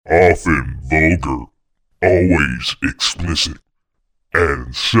often vulgar, always explicit,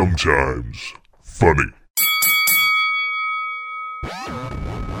 and sometimes funny.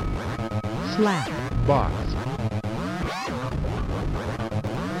 Slap Box.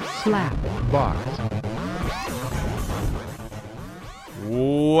 Slap Box.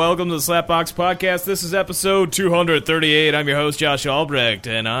 Welcome to the Slapbox Podcast. This is episode 238. I'm your host, Josh Albrecht,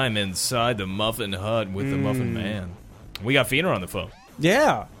 and I'm inside the Muffin Hut with the Muffin Man. We got Fiener on the phone.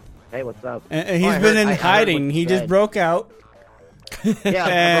 Yeah. Hey, what's up? And he's been in hiding. He just broke out. Yeah,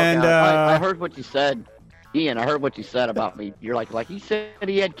 And, I heard what you said. Ian, I heard what you said about me. You're like he said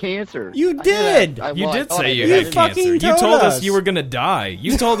he had cancer. You did. You did say you You had cancer. fucking You told told us us. you were going to die.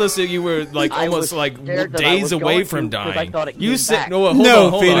 You told us that you were like I almost was like scared that I days was away going from to, 'cause I dying. thought it You came said back. hold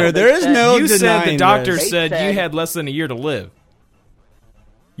No, on. Peter, there is no You said the denying doctor this. said They you said- had less than a year to live.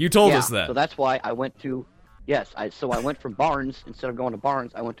 You told us that. So that's why I went to. Yes, so I went from Barnes instead of going to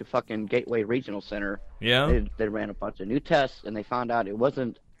Barnes. I went to fucking Gateway Regional Center. Yeah. They ran a bunch of new tests, and they found out it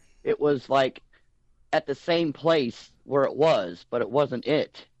wasn't. It was like at the same place where it was, but it wasn't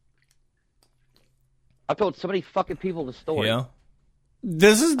it. I've told so many fucking people the story. Yeah.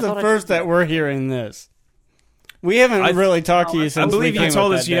 This is the thought I first told that you. we're hearing this. We haven't really talked to you since I believe we you came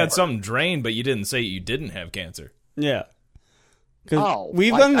told up us that you day. had something drained, but you didn't say you didn't have cancer. Yeah. Because Oh,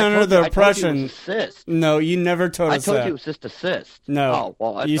 we've I been under told the you- I told you it impression. was a cyst. No, you never told I us told that. you it was just a cyst. No. Oh,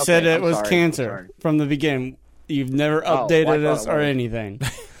 well, you okay, said it I'm was sorry, I'm cancer sorry. from the beginning. You've never well, I updated thought us it or was. anything.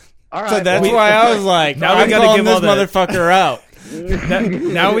 All right, So that's well, why I was like, Now we I'm gotta calling give this all the- motherfucker out.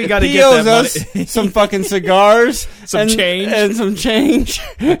 Now we got to He get owes that us money. some fucking cigars, Some change. and some change,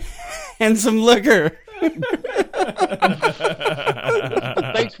 and some liquor.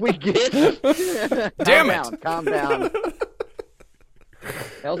 Thanks, we get. Damn it. Calm down.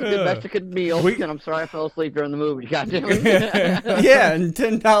 That was a good Mexican meal, and I'm sorry I fell asleep during the movie. Goddamn it. Yeah, and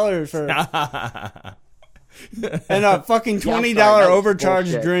 $10 for and a fucking $20 sorry, that was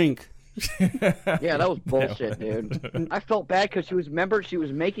overcharged bullshit. drink. Yeah, that was bullshit, dude. I felt bad because she was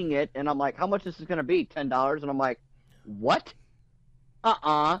making it, and I'm like, how much is this going to be? $10? And I'm like, what?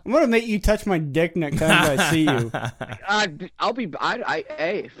 I'm gonna make you touch my dick next time I see you. Hey,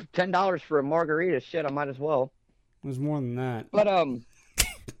 $10 for a margarita, shit, I might as well. It was more than that. But, all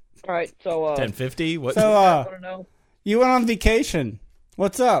right, so, 1050? What? So, I want to know. you went on vacation.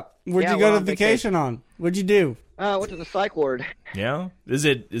 What's up? Where'd Yeah, you go went to on vacation on? What'd you do? I went to the psych ward. Yeah. Is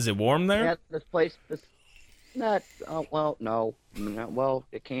it warm there? Yeah, this place, not, well, no. Well,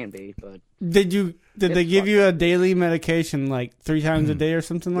 it can be, but. Did they give you a daily medication like 3 times a day or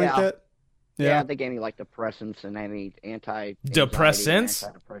something like Yeah. that? Yeah, they gave me, like, depressants and any Depressants?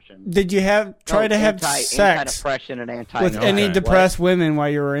 antidepressant. Did you try to have sex Anti-depression and anti with any Okay. depressed women while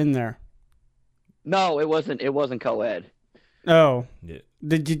you were in there? No, it wasn't co-ed. Oh. Yeah.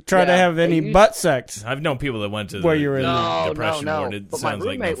 Did you try to Yeah, have they any used- butt sex? I've known people that went to Where the, you were in the there. depression no. ward. It But my sounds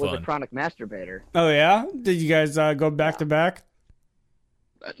like no roommate was a fun. chronic masturbator. Oh yeah? Did you guys go back to back?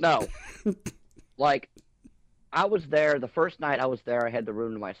 No. Like, I was there, the first night I was there, I had the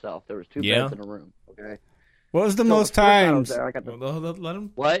room to myself. There was 2 Yeah. beds in a room, okay? What was the So most first night I times? was there, I got the... Well, let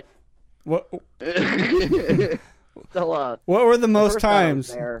him. What? What So, What were the most first night I was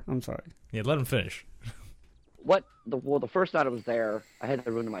times? there- I'm sorry. Yeah, let him finish. the first night I was there, I had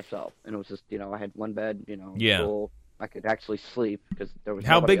the room to myself, and it was just, I had one bed, Yeah. full. I could actually sleep because there was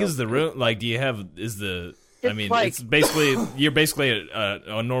How nobody big else is the to room? Like, do you have? Is the? I It's mean, like- it's basically you're basically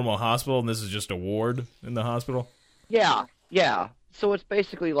a normal hospital, and this is just a ward in the hospital. Yeah. So it's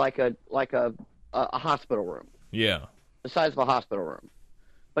basically like a hospital room, Yeah. the size of a hospital room,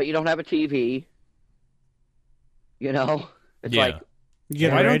 but you don't have a TV. It's Yeah. like You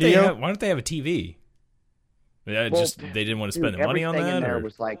get Why a don't they radio? have? Why don't they have a TV? Yeah, Well, just they didn't want to dude, spend the money on everything that. in there Or?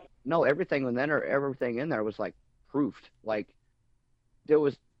 was like everything in there was like proofed. Like there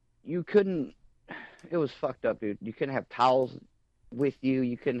was, you couldn't. It was fucked up, dude. You couldn't have towels with you.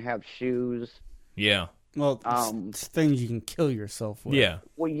 You couldn't have shoes. Yeah. Well, Um, it's things you can kill yourself with. Yeah.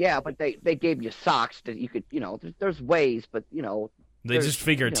 Well, yeah, but they gave you socks that you could, there's ways, but They There's- just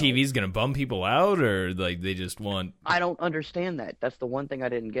figure you know. TV's gonna bum people out, or like they just want. I don't understand that. That's the one thing I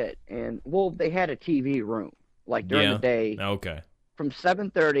didn't get. And well, they had a TV room like during Yeah. the day Okay. from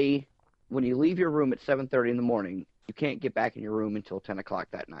 7:30. When you leave your room at 7:30 in the morning, you can't get back in your room until 10 o'clock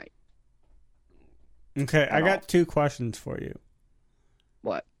that night. Okay, I At got all. 2 questions for you.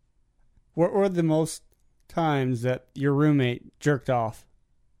 What? What were the most times that your roommate jerked off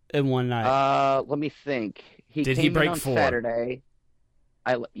in one night? Let me think. Did came he in break on 4? Saturday.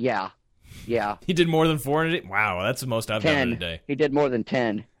 Yeah. He did more than 4 in a day. Wow, that's the most I've done in a 10. day. He did more than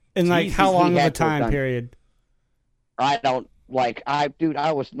 10. In like he- how he long of a had to have time done- period? Like I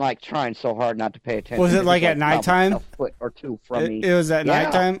was like trying so hard not to pay attention. Was it It like at probably nighttime? A foot or two from me. It was at Yeah.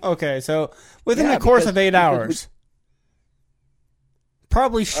 nighttime? Okay, so within Yeah, the course of because- 8 hours.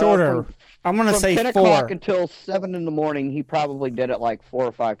 Probably shorter. I'm going to From say 10 4. o'clock until 7 in the morning, he probably did it like 4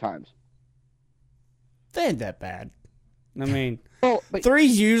 or 5 times. They ain't that bad. I mean, Well, but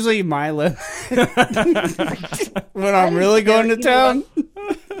 3's usually my limit when I'm didn't really care, going to you know town.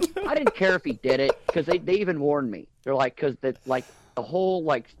 I didn't care if he did it because they even warned me. They're like, because the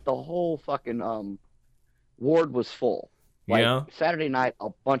whole fucking ward was full. Like Yeah. Saturday night, a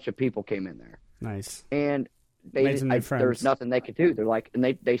bunch of people came in there, Nice. and Made some new there was friends. nothing they could do. They're like, and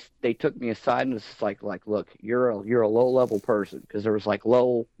they took me aside and it's like, look, you're a low level person because there was like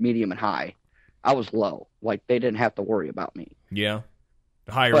low, medium, and high. I was low. Like they didn't have to worry about me. Yeah.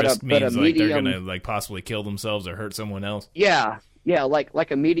 High But a- risk but a means like they're medium- gonna like possibly kill themselves or hurt someone else. Yeah, like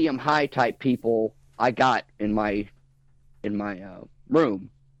a medium high type people I got in my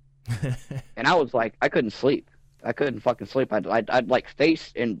room, and I was like, I couldn't sleep. I couldn't fucking sleep. I'd like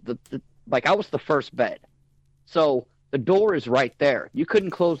face in the like I was the first bed, so the door is right there. You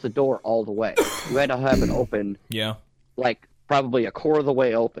couldn't close the door all the way. You had to have it open, Yeah. like probably a quarter of the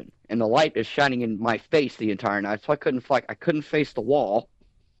way open, and the light is shining in my face the entire night. So I couldn't face the wall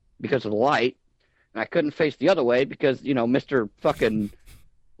because of the light. And I couldn't face the other way because, Mr. fucking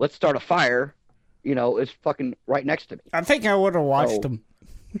let's start a fire, is fucking right next to me. I think I would have watched Oh. them.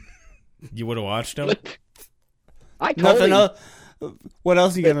 You would have watched them? I told Nothing him else. What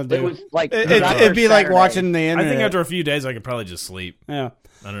else you gonna it do? was like It'd be like Saturday. watching the I internet. think after a few days I could probably just sleep. Yeah.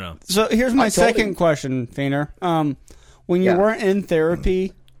 I don't know. So here's my I told second him. question, Feener. When you Yeah. weren't in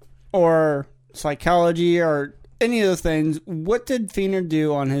therapy or psychology or any of those things, what did Feener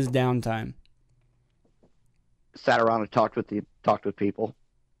do on his downtime? Sat around and talked with people.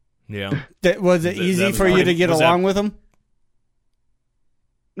 Yeah. Was it That easy was for you pretty- to get was along that- with them?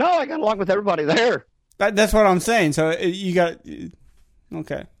 No, I got along with everybody there. That's what I'm saying. So you got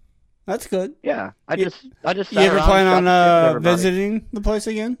okay. That's good. Yeah, I You- just You sat ever around plan and on talked to everybody. visiting the place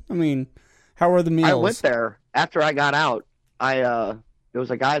again? I mean, how were the meals? I went there after I got out. There was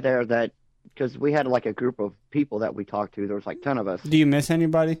a guy there that because we had like a group of people that we talked to. There was like 10 of us, Do you miss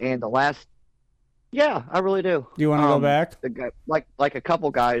anybody? Do and the last, yeah, I really do. you want to go Um, back? The guy, like a couple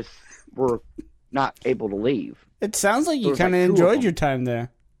guys were not able to leave. It sounds like there you was, kind of like, 2 of enjoyed them. your time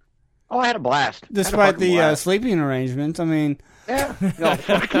there, Oh, I had a blast. I had a despite fucking the blast. sleeping arrangements. I mean, Yeah. No,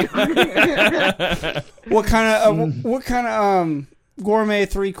 fuck you. what kind of gourmet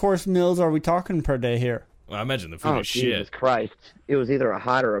 3-course meals are we talking per day here? Well, I imagine the food Oh, is Jesus shit. Christ. It was either a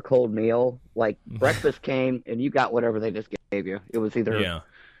hot or a cold meal. Like, breakfast came, and you got whatever they just gave you. It was either... Yeah.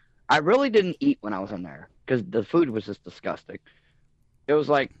 I really didn't eat when I was in there, because the food was just disgusting. It was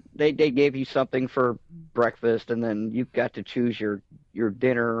like, they gave you something for breakfast, and then you got to choose your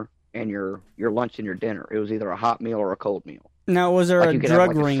dinner and your lunch and your dinner. It was either a hot meal or a cold meal. Now, was there Like, a you could drug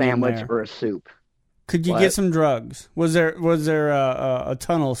have, like, ring a in sandwich there? or a soup. Could you What? get some drugs? Was there a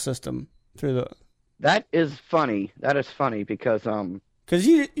tunnel system through the? That is funny. That is funny, because... Because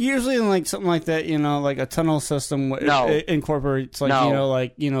you usually in like something like that, like a tunnel system, No. it incorporates like No.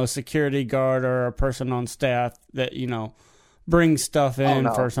 a security guard or a person on staff that brings stuff in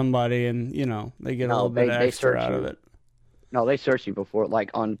no. for somebody, and they get a No, little bit they extra search out of you. it. No, they search you before, like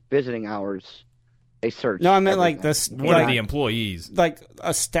on visiting hours. They search. No, I meant like everything. this, What are like, the employees? like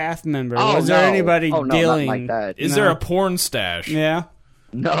a staff member. Oh, Was there no. anybody Oh, no, dealing nothing like that. Is No. there a porn stash? Yeah.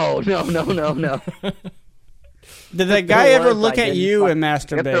 No. Did that If guy there ever was, look I at didn't you fuck- and If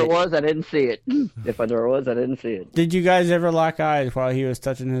there masturbate? was, I didn't see it. If there was, I didn't see it. Did you guys ever lock eyes while he was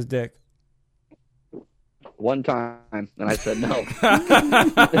touching his dick? One time, and I said no.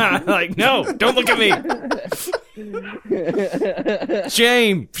 Like, no, don't look at me.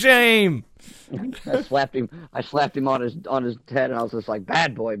 Shame. I slapped him. I slapped him on his head, and I was just like,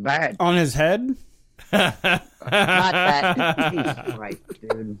 "Bad boy, bad." On his head? Not that. Jesus Christ,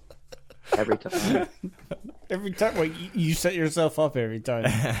 dude. Every time. Every time, well, you set yourself up every time.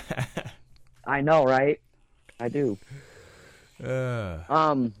 I know, right? I do.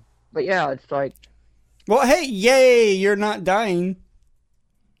 But yeah, it's like. Well, hey, yay, you're not dying.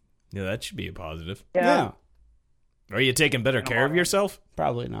 Yeah, that should be a positive. Yeah. Are you taking better care of yourself?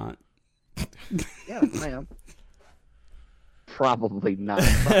 Probably not. Yeah, I am. Probably not.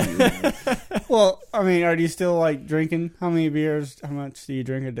 Fuck you, man. Well, I mean, are you still like drinking? How many beers? How much do you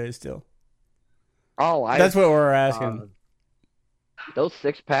drink a day still? Oh, That's what we're asking. Those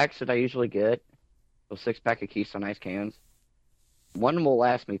 6-packs that I usually get, those 6-pack of Keystone Ice cans, one will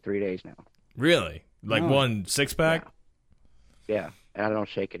last me 3 days now. Really? Like No. one 6-pack? Yeah, and I don't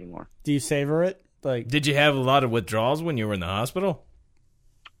shake anymore. Do you savor it? Like, Did you have a lot of withdrawals when you were in the hospital?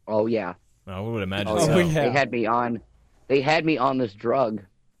 Oh yeah. I would imagine Oh, so. yeah. They had me on. They had me on this drug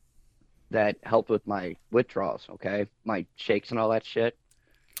that helped with my withdrawals. Okay, my shakes and all that shit.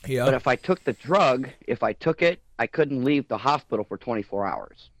 Yeah. But if I took the drug, if I took it, I couldn't leave the hospital for 24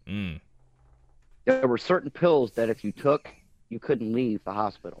 hours. Mm. There were certain pills that if you took, you couldn't leave the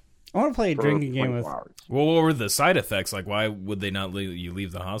hospital. I want to play a for drinking game 24 with. hours. Well, what were the side effects? Like, why would they not let you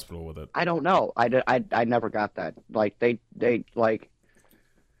leave the hospital with it? I don't know. I never got that. Like they like.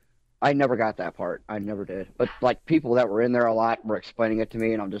 I never got that part. I never did. But like people that were in there a lot were explaining it to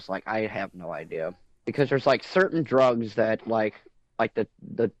me, and I'm just like, I have no idea because there's like certain drugs that like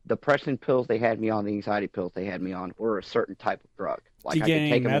the depression pills they had me on, the anxiety pills they had me on were a certain type of drug. Like Did you get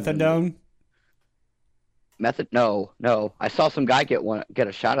any methadone? No. I saw some guy get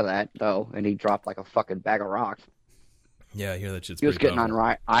a shot of that though, and he dropped like a fucking bag of rocks. Yeah, I hear that shit's He was pretty getting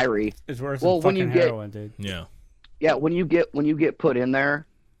powerful. on Irie. It's worse Well, than when you fucking get- heroin, dude. Yeah. Yeah, when you get put in there,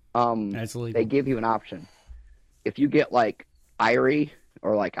 That's illegal. they give you an option. If you get like Irie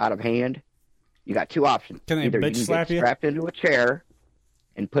or like out of hand, you got two options. Can they Either bitch you can slap get you? strapped into a chair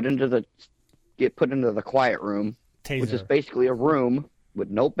and get put into the quiet room, Taser. which is basically a room with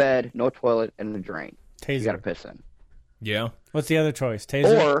no bed, no toilet, and a drain. You got to Taser. piss in. Yeah. What's the other choice?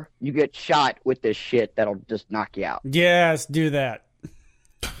 Taser? Or you get shot with this shit that'll just knock you out. Yes, do that.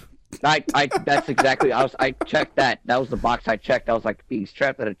 That's exactly. I checked that. That was the box I checked. I was like being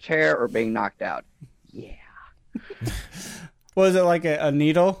strapped in a chair or being knocked out. Yeah. Was it like a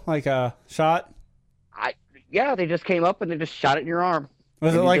needle? Like a shot? Yeah, they just came up and they just shot it in your arm. Was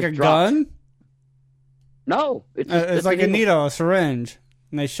And it you like just a dropped. gun? No, It's like a needle, a syringe.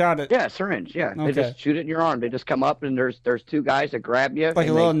 And they shot it. Yeah, syringe. Yeah, Okay. they just shoot it in your arm. They just come up and there's two guys that grab you. Like a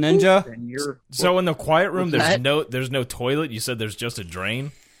and little they- ninja? And you're So in the quiet room, What's that? there's no toilet. You said there's just a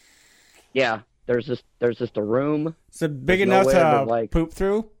drain. yeah. There's just a room. Is it big There's enough nowhere to to, like- poop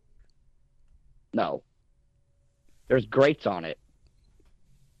through? No. There's grates on it.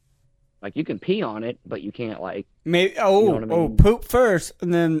 Like you can pee on it, but you can't like. Maybe. You know what I mean? Poop first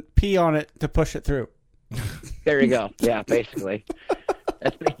and then pee on it to push it through. There you go. Yeah, basically.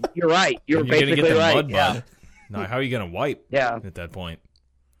 You're right. You're You're gonna basically get the right. mud Yeah. bud. Now, how are you gonna wipe Yeah. at that point?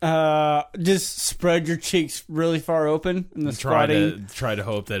 Just spread your cheeks really far open in the Try squatting. to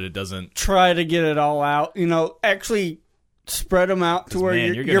hope that it doesn't. Try to get it all out. Actually spread them out to 'Cause, where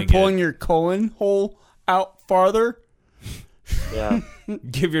man, you're you're gonna pulling your colon hole out farther. Yeah.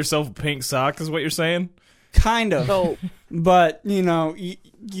 Give yourself a pink sock, is what you're saying? Kind of. So But, you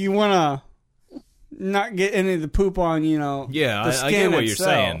want to not get any of the poop on, Yeah, the I get skin what you're itself.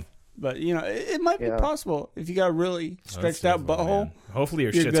 saying. But, it might be Yeah. possible if you got a really stretched out That's- butthole. man. Hopefully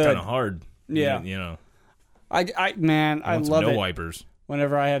your You're shit's good. kind of hard. Yeah. You know. I I want some love no it wipers.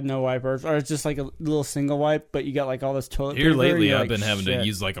 whenever I have no wipers. Or it's just like a little single wipe, but you got like all this toilet Here paper. lately, you're I've like, been having to "Shit."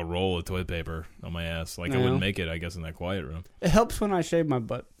 use like a roll of toilet paper on my ass. Like I Yeah. wouldn't make it, I guess, in that quiet room. It helps when I shave my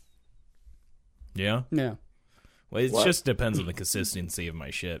butt. Yeah. Yeah. Well, it What? just depends on the consistency of my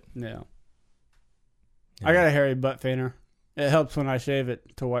shit. Yeah. I got a hairy butt feiner. It helps when I shave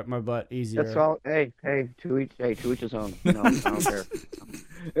it to wipe my butt easier. that's all. Hey, to each his own. No, I don't care.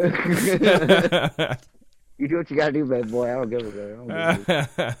 You do what you gotta do, bad boy. I don't give a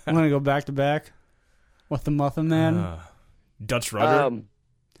damn. I'm gonna go back to back with the Muffin Man. Dutch rudder.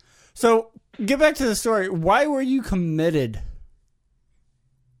 So get back to the story. Why were you committed?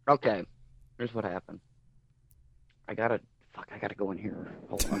 Okay, here's what happened. I gotta go in here.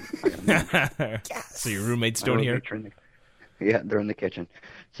 Hold on. I gotta move. So your roommates don't My hear? roommates are in the- Yeah, they're in the kitchen.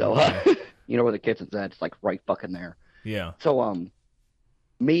 So you know where the kitchen's at? It's like right fucking there. Yeah. So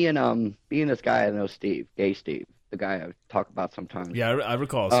me and this guy I know, Steve, Gay Steve, the guy I talk about sometimes. Yeah, I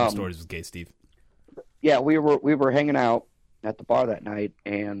recall some stories with Gay Steve. Yeah, we were hanging out at the bar that night,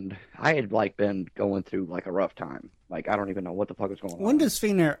 and I had like been going through like a rough time. Like I don't even know what the fuck was going on. When does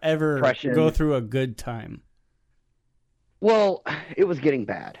Feener ever Depression. go through a good time? Well, it was getting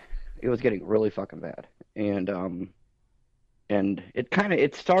bad. It was getting really fucking bad, and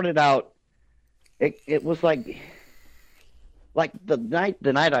it started out. It was like the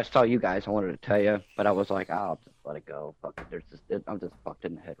night I saw you guys. I wanted to tell you, but I was like, I'll just let it go. Fuck it. I'm just fucked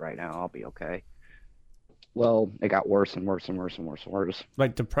in the head right now. I'll be okay. Well, it got worse and worse and worse and worse and worse.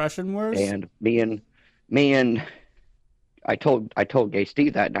 Like depression worse? And me and I told Gay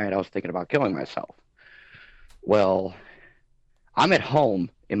Steve that night I was thinking about killing myself. Well, I'm at home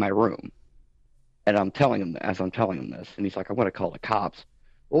in my room, and I'm telling him this, and he's like, I'm going to call the cops.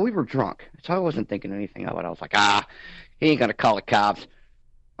 Well, we were drunk, so I wasn't thinking anything of it. I was like, he ain't going to call the cops.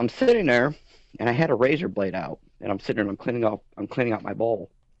 I'm sitting there, and I had a razor blade out, and I'm sitting there, and I'm cleaning out my bowl,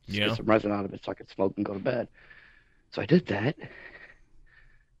 Just Yeah. get some resin out of it so I could smoke and go to bed. So I did that.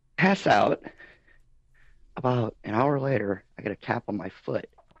 Pass out. About an hour later, I get a tap on my foot.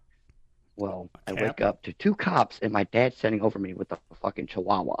 Well, I tap? wake up to 2 cops and my dad standing over me with a fucking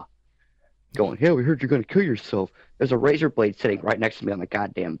chihuahua. Going, hey, we heard you're going to kill yourself. There's a razor blade sitting right next to me on the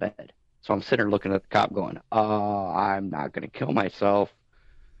goddamn bed. So I'm sitting there looking at the cop going, I'm not going to kill myself.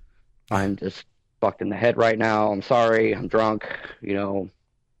 I'm just fucked in the head right now. I'm sorry. I'm drunk.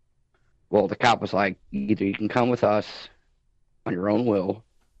 Well, the cop was like, either you can come with us on your own will,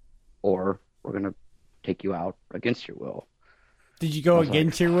 or we're going to take you out against your will. Did you go was like,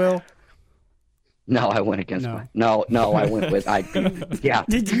 against your will? No, I went against No. my... No, I went with... Yeah.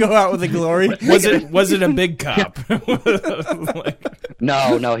 Did you go out with the glory? Was it a big cop?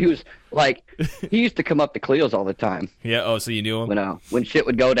 No, he was like... He used to come up to Cleo's all the time Yeah. Oh, so you knew him? when shit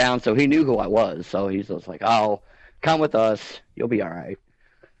would go down, so he knew who I was. So he's just like, oh, come with us. You'll be all right.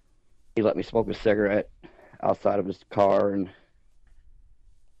 He let me smoke a cigarette outside of his car, and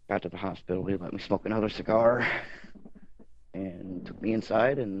got to the hospital. He let me smoke another cigar and took me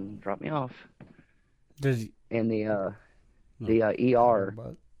inside and dropped me off. Does In the ER, in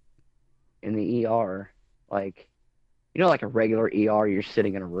the ER, like, like a regular ER, you're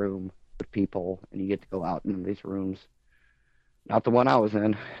sitting in a room with people and you get to go out in these rooms. Not the one I was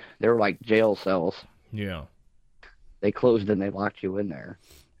in. They were like jail cells. Yeah. They closed and they locked you in there.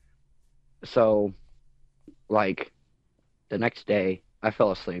 So, like, the next day, I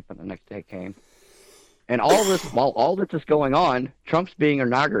fell asleep and the next day came. And while all this is going on, Trump's being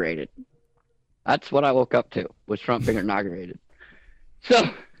inaugurated. That's what I woke up to, was Trump being inaugurated. So,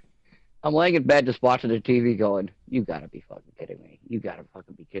 I'm laying in bed just watching the TV going, you gotta be fucking kidding me. You gotta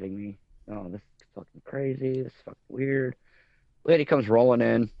fucking be kidding me. Oh, this is fucking crazy. This is fucking weird. Lady comes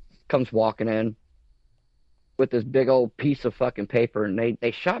walking in with this big old piece of fucking paper, and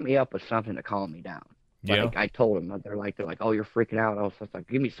they shot me up with something to calm me down. Yeah. Like, I told them, they're like, oh, you're freaking out. I was just like,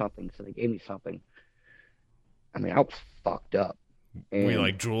 give me something. So they gave me something. I mean, I was fucked up. And Were you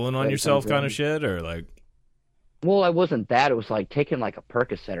like drooling on lady yourself comes kind in. of shit, or like? Well, I wasn't that. It was like taking like a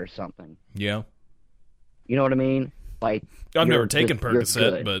Percocet or something. Yeah. You know what I mean? Like, I've you're never taken just-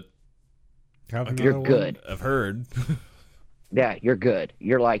 you're Percocet, good. but You're good. I've heard. Yeah, you're good.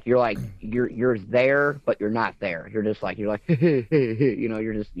 You're there, but you're not there. You're like,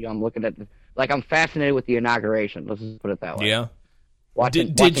 you're just, I'm looking at I'm fascinated with the inauguration. Let's just put it that way. Yeah.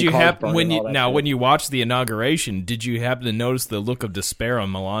 Watching Did you cars happen burn when and you all that shit. when you watched the inauguration? Did you happen to notice the look of despair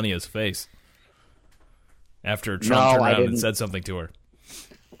on Melania's face after Trump No, turned I around and didn't. said something to her?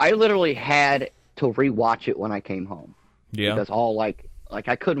 I literally had to rewatch it when I came home. Yeah. Because all like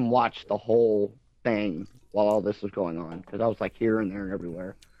I couldn't watch the whole thing while all this was going on because I was like here and there and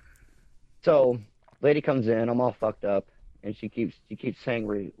everywhere. So, lady comes in, I'm all fucked up, and she keeps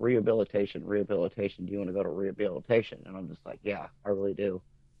saying rehabilitation. Do you want to go to rehabilitation? And I'm just like, yeah, I really do.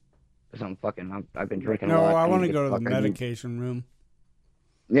 Because I've been drinking a No, lot. I want to need go to the fuck- I need- medication room.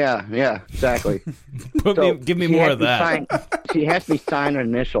 Yeah, exactly. Give me she more has of me that. she has me sign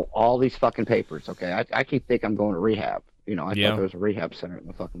and initial all these fucking papers, okay? I keep thinking I'm going to rehab. I thought there was a rehab center in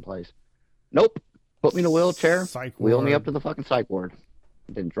the fucking place. Nope. Put me in a wheelchair, Psych wheel me ward. up to the fucking psych ward,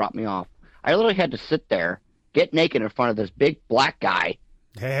 then drop me off. I literally had to sit there, get naked in front of this big black guy,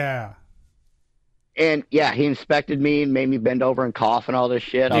 Yeah. and yeah, he inspected me and made me bend over and cough and all this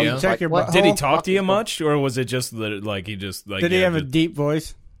shit. I was Yeah. just Check like, your what butt. Did he Oh, talk to you fuck. much, or was it just that like he just like? Did he yeah, have a just- deep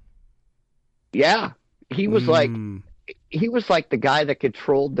voice? Yeah, he was like Mm. the guy that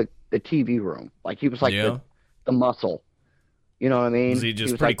controlled the TV room. Like he was like Yeah. the muscle. You know what I mean? Was he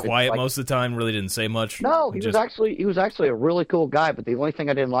just pretty like the- quiet like- most of the time? Really didn't say much. No, he Just- was actually a really cool guy. But the only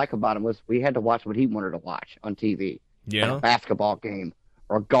thing I didn't like about him was we had to watch what he wanted to watch on TV, like Yeah. a basketball game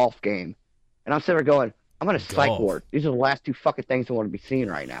or a golf game. And I'm sitting there going, I'm on a psych Golf. ward. These are the last two fucking things I want to be seeing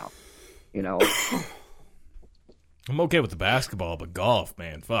right now. You know? I'm okay with the basketball, but golf,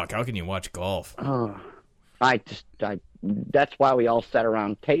 man, fuck. How can you watch golf? That's why we all sat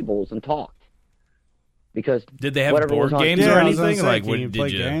around tables and talked. Because Did they have whatever board was on games TV or Yeah, I was gonna anything? say, Like, can what you did play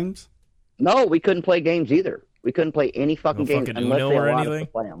you? games? No, we couldn't play games either. We couldn't play any fucking No games fucking unless Uno they or allowed us anything?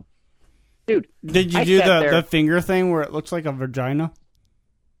 to play them. Dude, Did you I do sat there- the finger thing where it looks like a vagina?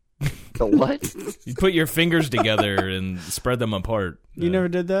 the what? You put your fingers together and spread them apart. You never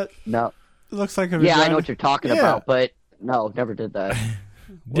did that? No. It looks like a Yeah, vagina. I know what you're talking Yeah. about, but no, never did that.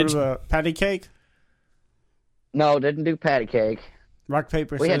 What Did you- about patty cake? No, didn't do patty cake. Rock,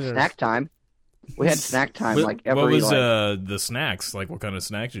 paper, We scissors. had snack time. We had snack time What, like every what was like, the snacks? Like, what kind of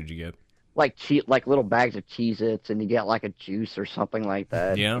snacks did you get? like little bags of Cheez-Its, and you get like a juice or something like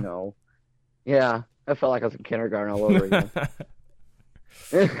that. Yeah. You know. Yeah, I felt like I was in kindergarten all over again.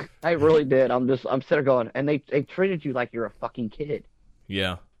 I really did. I'm sitting there going, and they treated you like you're a fucking kid.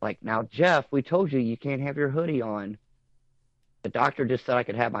 Yeah. Like, now, Jeff, we told you can't have your hoodie on. The doctor just said I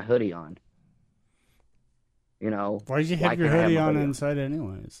could have my hoodie on. You know. Why'd you why have your can't I hoodie my on inside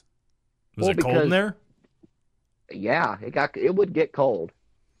anyways? Was Well, it cold in because- there? Yeah, it would get cold,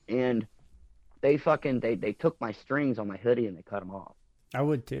 and they took my strings on my hoodie and they cut them off. I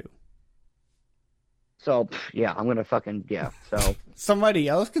would too. So yeah, I'm gonna So Somebody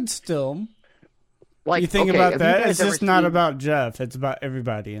else could steal 'em. like You think okay, about have you that? guys It's ever just not seen- about Jeff. It's about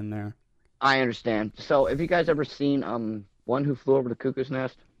everybody in there. I understand. So have you guys ever seen One Who Flew Over the Cuckoo's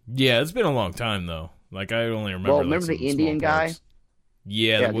Nest? Yeah, it's been a long time though. Like I only remember. Well, like, remember the some Indian small guy? parts.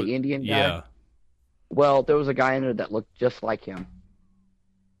 Yeah, Yeah, the Indian guy? Yeah, Well, there was a guy in there that looked just like him.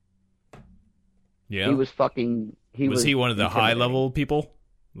 yeah. He was fucking. Was he one of the high intimidating. level people,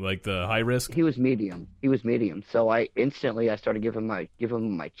 like the high risk? He was medium. So I started giving him my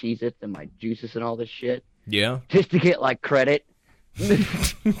Cheez-Its and my juices and all this shit Yeah, just to get like credit. in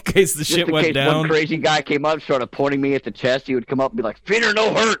case the Just shit in went case down. one crazy guy came up, started pointing me at the chest, he would come up and be like, "Feeder,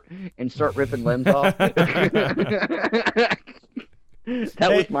 no hurt," and start ripping limbs off. That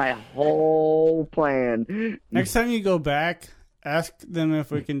was my whole plan. Next time you go back, ask them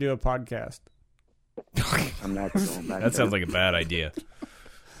if we can do a podcast I'm not going back. That sounds like a bad idea.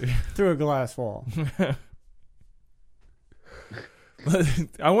 through a glass wall.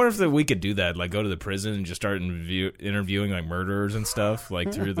 I wonder if we could do that, like go to the prison and just start interviewing like murderers and stuff,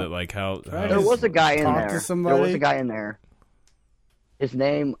 like through the like how. There was a guy in Talk to there. There somebody. was a guy in there. His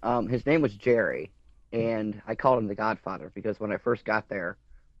name was Jerry, and I called him the Godfather because when I first got there,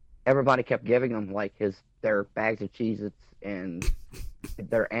 everybody kept giving him like their bags of Cheez-Its and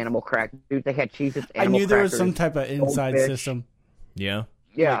their animal crack. Dude, they had Cheez-Its. I knew there was crackers. some type of inside goldfish. system. Yeah,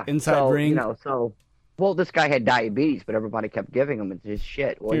 Yeah, like inside so, ring. Well, this guy had diabetes, but everybody kept giving him his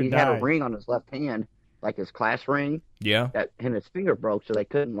shit. Well, Dude he had a died. ring on his left hand, like his class ring, yeah, and his finger broke, so they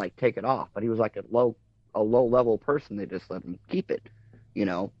couldn't like take it off. But he was like a low level person. They just let him keep it. You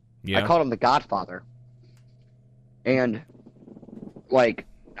know, yeah. I called him the Godfather, and like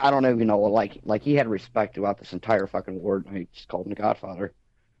I don't even know, like he had respect throughout this entire fucking ward. I just called him the Godfather,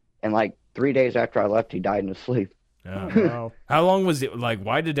 and like 3 days after I left, he died in his sleep. Yeah. Wow. How long was it? Like,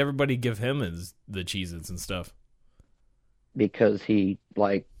 why did everybody give him the Cheez-Its and stuff? Because he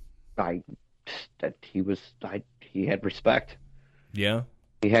he had respect. Yeah,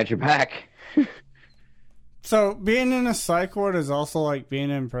 He had your back. So being in a psych ward is also like being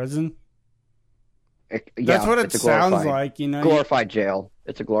in prison. Yeah, That's what it it's a sounds glorified- like, you know. Glorified jail.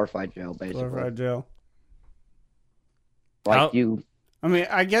 It's a glorified jail, basically. Glorified jail. Like How- you, I mean,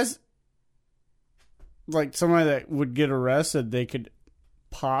 I guess like somebody that would get arrested, they could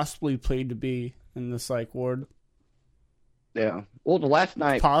possibly plead to be in the psych ward. yeah. Well, the last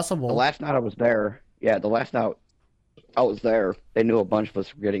night I was there, the last night I was there, they knew a bunch of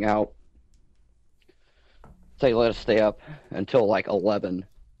us were getting out. So they let us stay up until like 11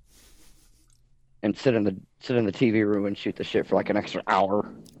 and sit in the TV room and shoot the shit for like an extra hour,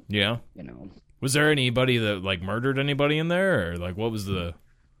 yeah. you know. Was there anybody that like murdered anybody in there, or like what was the?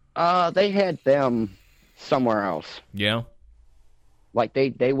 They had them somewhere else. Yeah, Like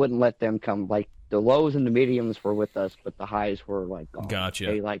they wouldn't let them come. Like the lows and the mediums were with us, but the highs were like gone. Gotcha.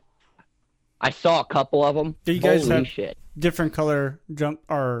 They like, I saw a couple of them. Did you guys Holy have- shit? Different color jump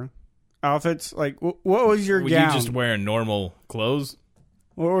or outfits. Like, what was your were gown? you just wearing normal clothes?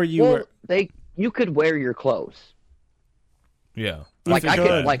 What were you? Well, you could wear your clothes. Yeah, Like If I you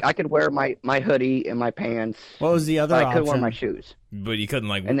could, I could wear my hoodie and my pants. What was the other But I option? could wear my shoes. but you couldn't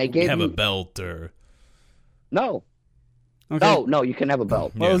like And they gave have a me- belt or. No, Okay. no, you can have a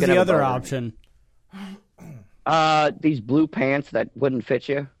belt. What Yeah. was You the can have a other belt. option? These blue pants that wouldn't fit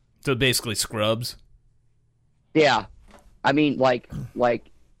you. So basically scrubs. Yeah, I mean, like,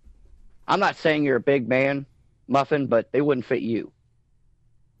 I'm not saying you're a big man, Muffin, but they wouldn't fit you.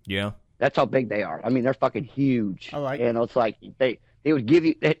 Yeah, That's how big they are. I mean, they're fucking huge. I like You know, it's like they would give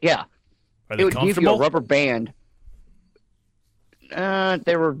you, yeah, are they they would give you a comfortable? rubber band.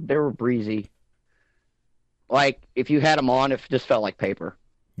 They were breezy. Like if you had them on, it just felt like paper.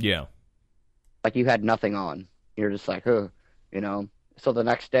 Yeah, Like you had nothing on. You're just like, you know. So the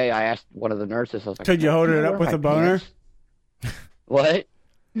next day, I asked one of the nurses. I was like, Could you hold "Can I it up wear with my a boner?" pants?" What?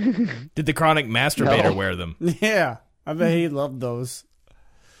 did the chronic masturbator No. wear them? Yeah, I bet he loved those.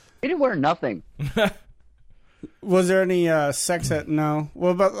 He didn't wear nothing. Was there any sex at? No. What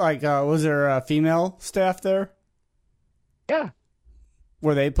about like? Was there female staff there? Yeah.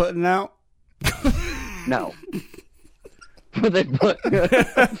 Were they putting out? No. But they put.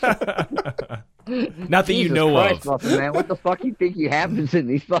 Not that you Jesus know Christ, of. Muffin Man, what the fuck you think you happens in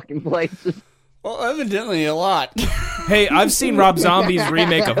these fucking places? Well, evidently a lot. Hey, I've seen Rob Zombie's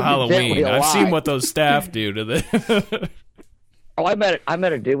remake of Evidently Halloween. a I've seen lot. what those staff do to the. Oh, I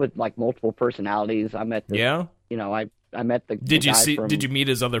met a dude with like multiple personalities. I met this, Yeah. you know, I met the Did the you guy see? from, Did you meet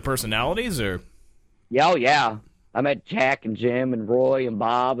his other personalities or? Yeah, oh yeah. I met Jack and Jim and Roy and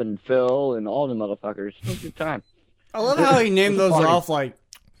Bob and Phil and all the motherfuckers. It was a good time. I love how he named those Party. off like.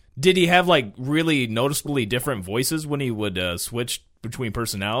 Did he have like really noticeably different voices when he would switch between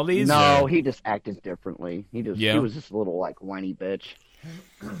personalities? No, or- he just acted differently. He Yeah. was just a little like whiny bitch.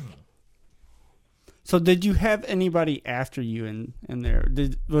 So did you have anybody after you in there?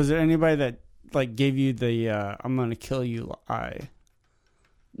 Was there anybody that like gave you the "I'm gonna kill you" eye?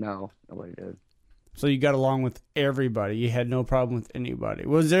 No, nobody did. So you got along with everybody. You had no problem with anybody.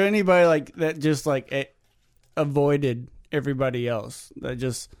 Was there anybody like that just like avoided everybody else that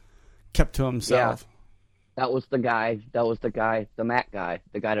just kept to himself? That was the guy. The Matt guy.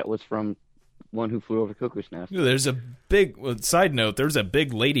 The guy that was from One Who Flew Over the Cuckoo's Nest. There's a big side note. There's a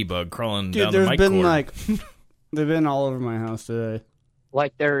big ladybug crawling Dude, down the there's mic been cord. like they've been all over my house today.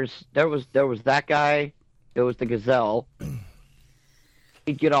 Like there was that guy. There was the gazelle.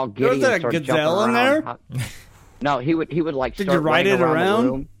 He'd get all giddy was and that a start gazelle jumping in around. No, he would like. Did start you ride running it around?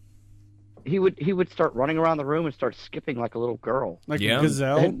 around? The room. He would start running around the room and start skipping like a little girl. Like Yeah. a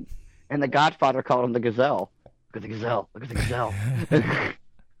gazelle. And the Godfather called him the gazelle. Look at the gazelle. Look at the gazelle.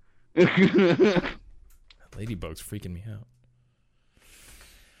 Ladybug's freaking me out.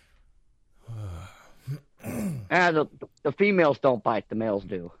 The females don't bite, the males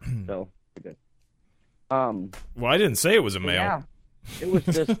do. So we're good. Well, I didn't say it was a male. Yeah, it was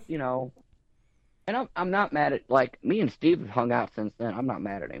just and I'm not mad at like me and Steve have hung out since then. I'm not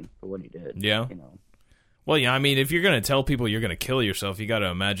mad at him for what he did. Yeah. Well, yeah. I mean, if you're gonna tell people you're gonna kill yourself, you got to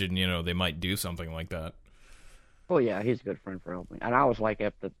imagine, they might do something like that. Oh yeah, he's a good friend for helping. And I was like,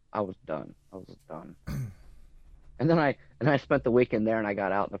 I was done. And then I spent the weekend there, and I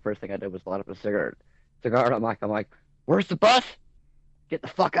got out, and the first thing I did was light up a cigar. I'm like, where's the bus? Get the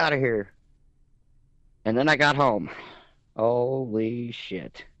fuck out of here. And then I got home. Holy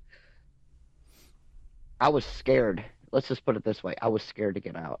shit. I was scared. Let's just put it this way. I was scared to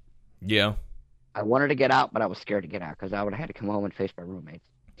get out. Yeah. I wanted to get out, but I was scared to get out because I would have had to come home and face my roommates.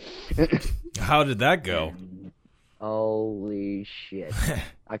 How did that go? Holy shit.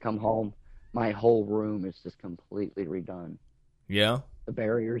 I come home. My whole room is just completely redone. Yeah. The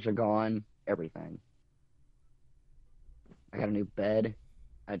barriers are gone. Everything. I got a new bed.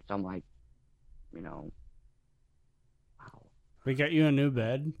 I'm like, wow. We got you a new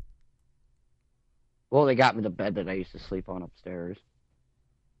bed. Well, they got me the bed that I used to sleep on upstairs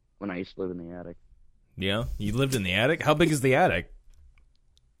when I used to live in the attic. Yeah. You lived in the attic? How big is the attic?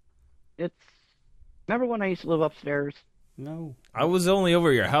 Remember when I used to live upstairs? No, I was only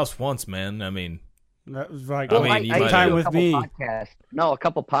over your house once, man. I mean, that was like I mean, you I might used to have- do a with couple me. podcasts. No, a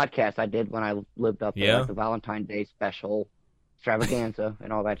couple podcasts I did when I lived up there, Yeah? like the Valentine's Day special, extravaganza,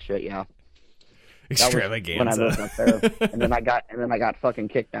 and all that shit. Yeah, that was extravaganza. when I lived up there, and then I got fucking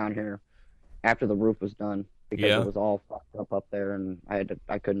kicked down here after the roof was done because Yeah. it was all fucked up there, and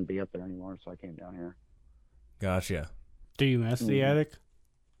I couldn't be up there anymore, so I came down here. Gotcha. Do you miss the attic?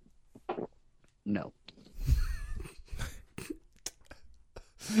 No,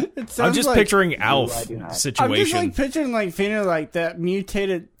 It sounds I'm just like, picturing I Alf do not. I'm situation. just like picturing like Fina, like that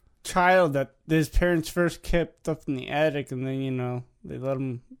mutated child that his parents first kept up in the attic, and then they let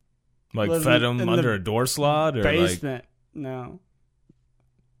him Like living fed him in under the a door slot or like basement. No,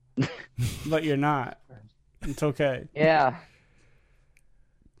 but you're not. It's okay. yeah,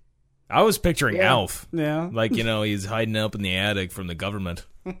 I was picturing Yeah. Alf. Yeah. Like, he's hiding up in the attic from the government.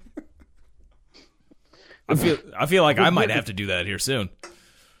 I feel like I might have to do that here soon.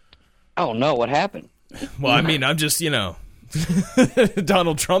 oh no, what happened? Well, I mean, I'm just,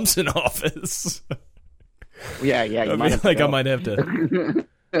 Donald Trump's in office. Yeah, you I might mean, have to like I go. might have to.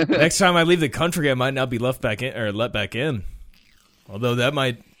 Next time I leave the country, I might not be left back in or let back in. Although that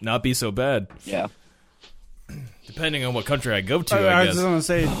might not be so bad, Yeah. depending on what country I go to. I I was guess just gonna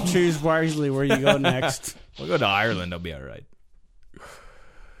say, choose wisely where you go next. we'll go to Ireland. I'll be all right.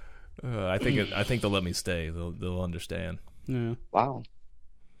 I think they'll let me stay. They'll understand. Yeah. Wow.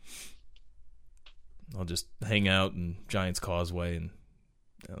 I'll just hang out in Giants Causeway and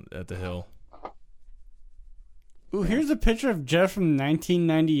at the hill. Ooh, here's a picture of Jeff from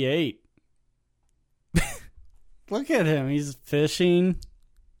 1998. Look at him. He's fishing.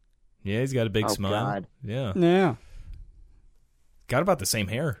 Yeah, he's got a big Oh, smile. God. Yeah, Yeah. got about the same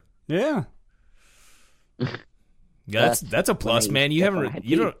hair. Yeah. That's a plus, when man. that's when I had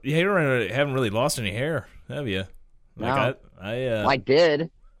teeth. You haven't really lost any hair, have you? Like No. I did.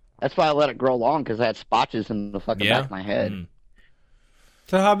 That's why I let it grow long, because I had spotches in the fucking back of my head. Mm.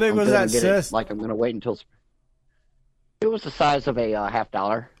 So how big I'm was gonna that get it, cyst? I'm gonna wait until. It was the size of a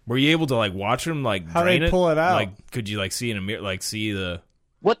 $50. Were you able to like watch them like How drain they pull it out? Like, could you like see in a mirror, like see the?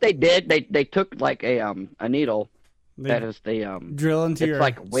 What they did, they took like a needle They that is the drill into it's your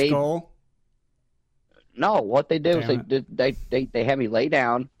like way- skull? No, what they did was Damn they had me lay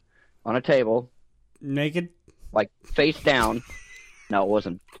down on a table, Naked? like face down. No, it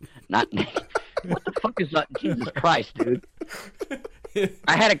wasn't. Not. What the fuck is that? Jesus Christ, dude!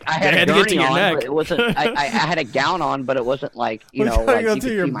 I had They had a to get to gurney your on, neck. but it wasn't. I had a gown on, but it wasn't like We're know, trying to like go you through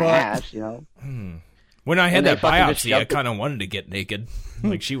could your see my butt. ass, you know. When I had And they that fucking just biopsy, I shoved it- kind of wanted to get naked.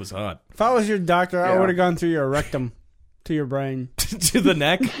 Like she was hot If I was your doctor, I Yeah. would have gone through your rectum to your brain. to the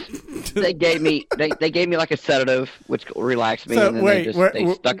neck. They gave me like a sedative, which relaxed me, So, and then wait,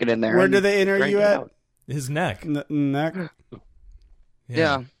 they stuck it in there. Where and do they enter drank you it at? out. His neck. Neck?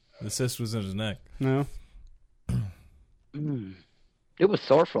 Yeah. The cyst was in his neck. No. It was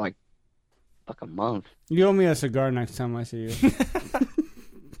sore for like a month. You owe me a cigar next time I see you.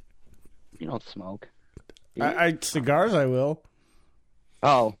 You don't smoke. Cigars I will.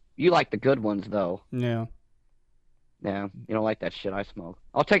 Oh, you like the good ones though. Yeah. Yeah, you don't like that shit I smoke.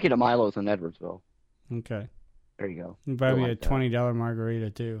 I'll take you to Milo's in Edwardsville. Okay. There you go. You buy You'll me a like that. $20 margarita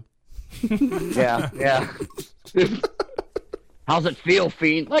too. Yeah. How's it feel,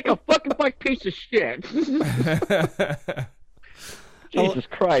 Fiend? Like a fucking piece of shit. Jesus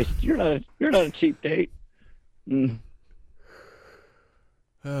Christ, you're not a cheap date. Mm.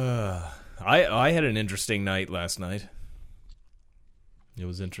 I had an interesting night last night. It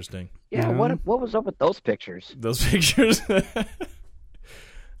was interesting. Yeah, Yeah. what was up with those pictures? Those pictures.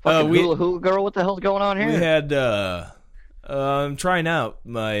 Fucking we hula girl, what the hell's going on here? we had. I'm trying out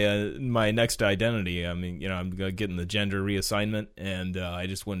my next identity. I mean, I'm getting the gender reassignment, and I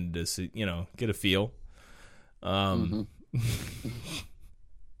just wanted to see, get a feel.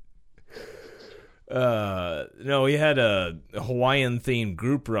 No, we had a Hawaiian themed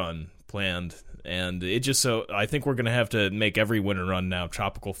group run planned, and it just I think we're gonna have to make every winter run now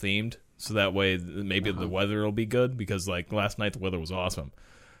tropical themed, so that way maybe the weather will be good, because like last night the weather was awesome,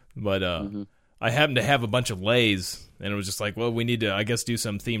 but I happened to have a bunch of lays, and it was just like, well, we need to, I guess, do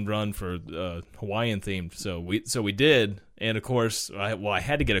some themed run for Hawaiian themed, so we did, and of course, I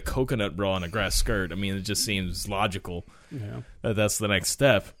had to get a coconut bra and a grass skirt. I mean, it just seems logical that that's the next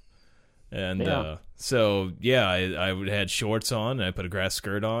step. And I had shorts on, and I put a grass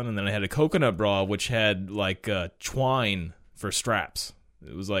skirt on, and then I had a coconut bra which had like twine for straps.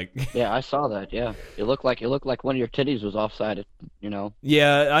 It was like Yeah, I saw that. Yeah, it looked like one of your titties was offside.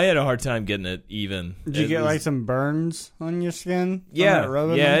 yeah, I had a hard time getting it even. Did you It get was- like some burns on your skin? from Yeah, that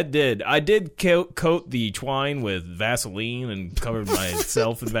rubbing? it did. I did coat the twine with Vaseline and covered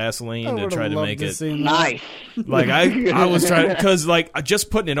myself in Vaseline I to would've try to loved make to it. seen that. Nice. Like I was trying, because like just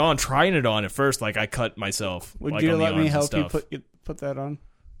putting it on, trying it on at first, like I cut myself. Would like, you on the let me arms and help you stuff. put that on?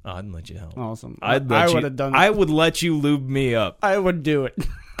 Oh, I'd let you help. Awesome. I I would have done. I would let you lube me up. I would do it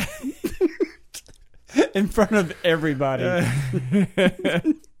in front of everybody.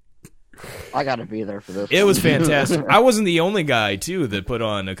 I gotta be there for this. It one. was fantastic. I wasn't the only guy too that put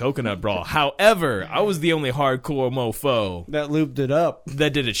on a coconut bra. However, I was the only hardcore mofo That looped it up.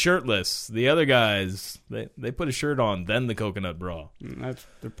 that did it shirtless. The other guys, they put a shirt on, then the coconut bra.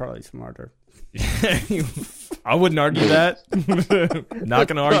 They're probably smarter. I wouldn't argue that. Not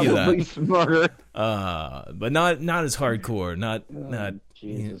gonna argue Probably that. smarter. But not as hardcore. Not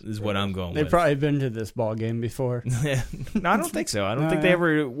Jesus is what I'm going They've with. probably been to this ball game before. No, I don't think so. I don't No, think they yeah.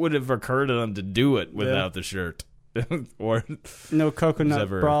 ever would have occurred to them to do it without the shirt. Or No coconut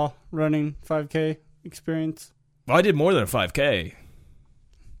Ever- bra running 5K experience. well, I did more than a 5K.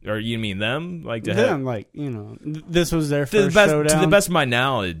 Or you mean them? Like to Them, like, this was their to the first best showdown to the best of my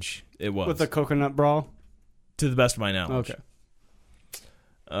knowledge, it was with the coconut bra. to the best of my knowledge. Okay.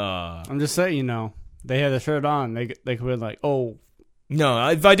 I'm just saying, they had the shirt on. They could have been like, oh, No,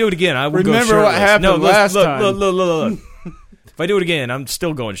 if I do it again, I will go Remember what shirtless. happened no, last look, time. Look. If I do it again, I'm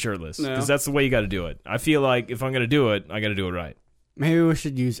still going shirtless No. because that's the way you got to do it. I feel like if I'm going to do it, I got to do it right. maybe we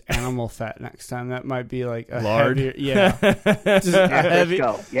should use animal fat next time. That might be like a Lard? heavier, just a heavy,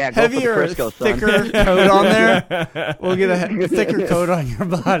 Frisco. Yeah, go heavier, for the Frisco, son. thicker coat on there. We'll get a thicker coat on your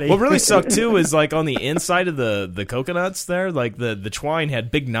body. What really sucked too is like on the inside of the coconuts there, like the twine had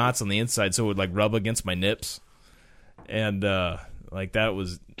big knots on the inside, so it would like rub against my nips, and like that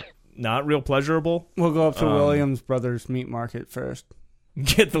was not real pleasurable. We'll go up to Williams Brothers Meat Market first.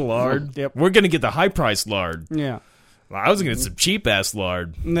 Get the lard. Yep. We're gonna get the high price lard. Yeah. Well, I was gonna get some cheap ass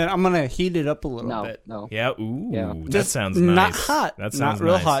lard. And then I'm gonna heat it up a little No, bit. no. Yeah, ooh, Yeah. that Just sounds nice. not hot. That sounds not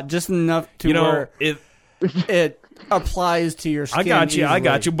real nice. hot. Just enough to You know, where if it applies to your skin. I got you,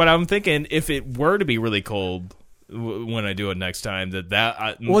 easily. but I'm thinking if it were to be really cold when I do it next time,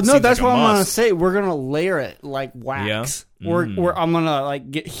 Well, no, seems that's like what a I'm gonna must. say. We're gonna layer it like wax. Yeah? We're I'm gonna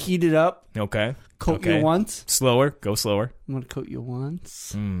like get heated up, Okay, coat okay. you once. Slower, go slower. I'm gonna coat you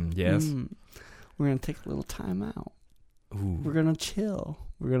once. Yes. We're gonna take a little time out. Ooh. We're gonna chill.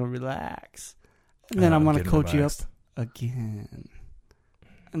 We're gonna relax, and then I'm gonna getting coat you up relaxed. again.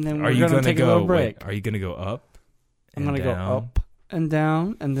 And then Are we're you gonna gonna take go? a little break. Wait, are you gonna go up? I'm and gonna go down? up and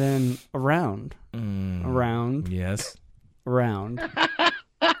down, and then around, around, Yes. around,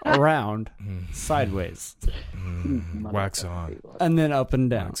 around, Mm. sideways, Wax on. and then up and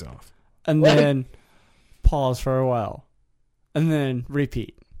down, Wax off. and then pause for a while, and then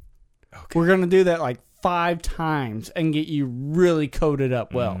repeat. Okay. We're gonna do that like 5 times and get you really coated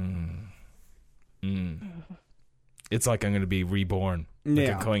up well. It's like I'm gonna be reborn. Like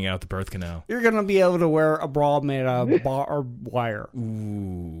Yeah. I'm going out the birth canal. You're gonna be able to wear a bra made out of barbed wire.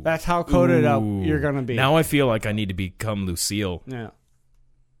 Ooh. That's how coated up Ooh. you're gonna be. Now I feel like I need to become Lucille. Yeah.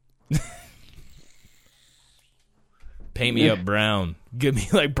 Paint me up brown. Give me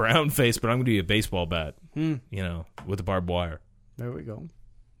like brown face, but I'm gonna be a baseball bat. Hmm. You know, with the barbed wire. There we go.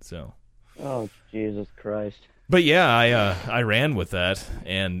 So. Oh, Jesus Christ. But yeah, I ran with that,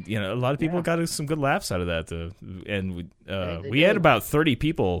 and you know a lot of people got some good laughs out of that. And we had did. about 30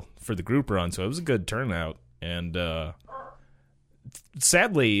 people for the group run, so it was a good turnout. And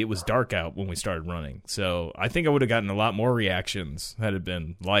sadly, it was dark out when we started running, so I think I would have gotten a lot more reactions had it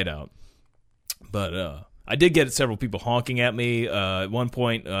been light out. But I did get several people honking at me. At one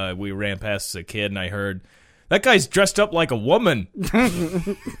point, we ran past a kid, and I heard, "That guy's dressed up like a woman."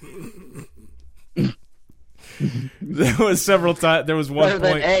 There was several times. There was one Better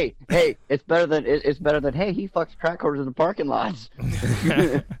than, point. hey, it's better than, hey, he fucks crack whores in the parking lots.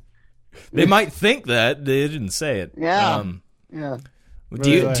 They might think that they didn't say it. Yeah. Yeah. Do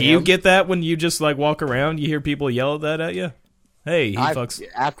you Really, do you yeah. get that when you just like walk around? You hear people yell that at you. Hey, he fucks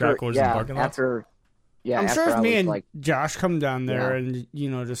crack whores in the parking lots. I'm I'm after sure if I me was and like, Josh come down there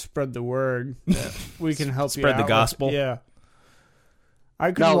Yeah. and just spread the word, that we can help you Spread the out. gospel. Yeah.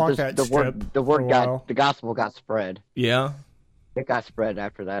 I could no, walk the, that the strip. word, the for a word while. got, the gospel got spread. Yeah. It got spread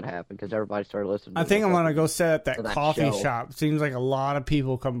after that happened because everybody started listening. I think I'm gonna go sit at that For that coffee show. shop. Seems like a lot of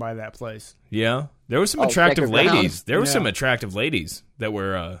people come by that place. Yeah. There was some Oh, attractive Sacred Ground? ladies. There were Yeah. some attractive ladies that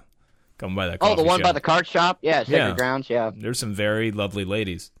were coming by that Oh, coffee the one shop. by the card shop? Yeah, Sacred Yeah. Grounds, yeah. There's some very lovely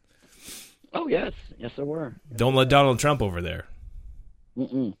ladies. Oh, yes. Yes, there were. Don't let Donald Trump over there.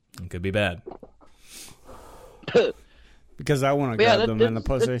 Mm-mm. It could be bad. Because I want to But yeah, grab them in the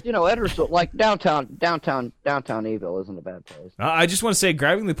pussy. you know, Edwardsville, like downtown Evil isn't a bad place. I just want to say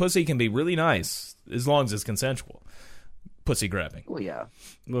grabbing the pussy can be really nice as long as it's consensual. Pussy grabbing. Well, yeah.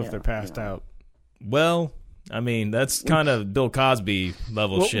 What if they're passed out? Well, I mean, that's kind of Bill Cosby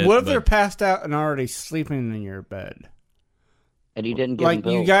level shit. What if but- they're passed out and already sleeping in your bed? And you didn't get Like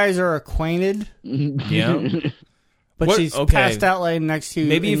you guys are acquainted, Yeah. but What- she's okay. passed out laying next to you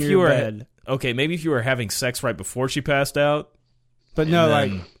Maybe in if your you were bed. okay, maybe if you were having sex right before she passed out. But no,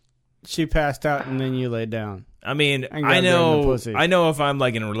 then- like she passed out and then you lay down. I mean, And I grab her in the know, pussy. I know if I'm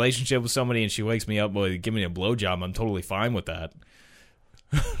like in a relationship with somebody and she wakes me up, well, give me a blowjob, I'm totally fine with that.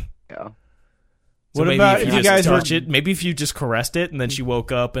 Yeah. So What maybe about if if you you just guys were- touch it? Maybe if you just caressed it and then she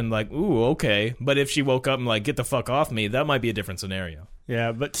woke up and like, ooh, okay. But if she woke up and like, get the fuck off me, that might be a different scenario.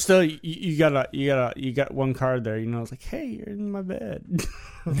 Yeah, but still, you got one card there. You know, it's like, hey, you're in my bed.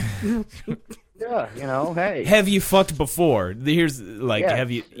 Yeah, you know, hey. Have you fucked before? Here's like, Yeah.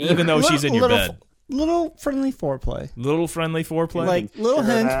 have you? Even though she's in your little, bed, little friendly foreplay, little friendly foreplay. like little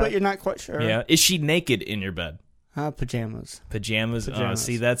Sure hints, have. but you're not quite sure. yeah, is she naked in your bed? Pajamas. Pajamas. Pajamas.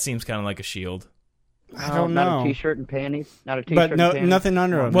 See, that seems kind of like a shield. I don't Not know. a t-shirt and panties. Not a t-shirt But no, and panties. nothing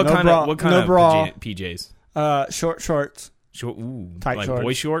under them. What no kind bra, of what kind no of bra. PJs? Short shorts. Short, ooh, Tight like shorts.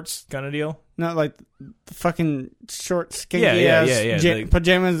 boy shorts kind of deal. Not like the fucking short, skinny Yeah, ass the-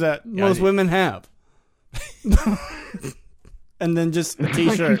 pajamas that most I- women have. And then just a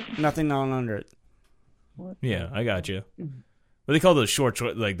t-shirt, nothing on under it. Yeah, I got you. What they call those short,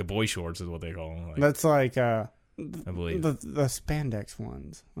 like the boy shorts is what they call them. Like, That's like I believe the spandex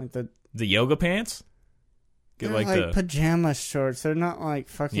ones, like the the yoga pants. Get they're like, like the pajama shorts. They're not like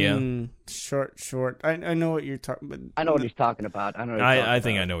fucking short. I know what you're talking, but I know what he's talking about. I know. What he's I talking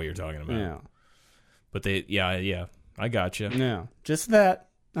think I about. know what you're talking about. yeah, But they, yeah, I got you. no, just that.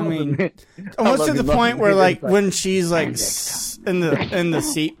 I mean, I almost love to you, the love point you. where like It's like, when she's like in the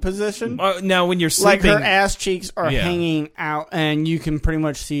seat position, Now, when you're like sleeping, her ass cheeks are Yeah. hanging out, and you can pretty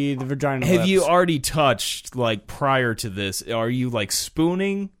much see the vagina. have lips. you already touched like prior to this? Are you like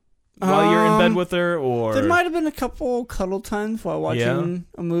spooning while you're in bed with her, or There might have been a couple cuddle times while watching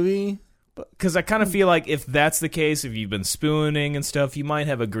a movie. because I kind of feel like if that's the case, if you've been spooning and stuff, you might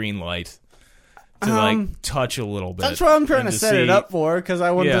have a green light to like touch a little bit. That's what I'm trying and to set it see- up for, because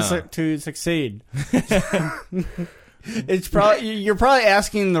I want Yeah. to succeed. It's probably you're probably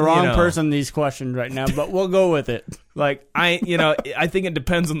asking the wrong know. person these questions right now, but we'll go with it. Like I think it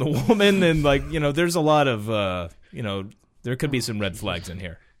depends on the woman, and like there's a lot of there could be some red flags in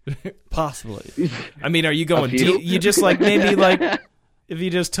here. Possibly. I mean, are you going? few? You just like maybe like if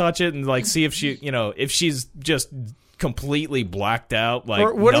you just touch it and like see if she if she's just completely blacked out, like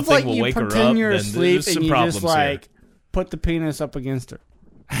Or what if nothing like will you wake her pretend up, you're then asleep there's some and you problems just like here. put the penis up against her.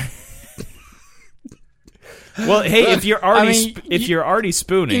 Well, hey, if you're already mean, if you're already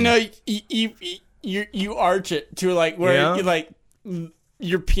spooning, You know, you arch it to like where Yeah. you, like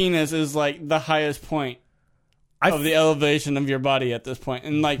your penis is like the highest point I of the elevation of your body at this point,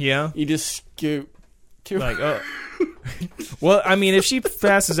 and like Yeah. you just scoot to like oh. Well, I mean, if she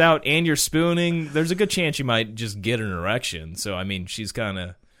passes out and you're spooning, there's a good chance you might just get an erection. So, I mean, she's kind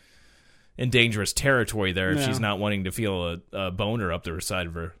of in dangerous territory there if Yeah. she's not wanting to feel a boner up the side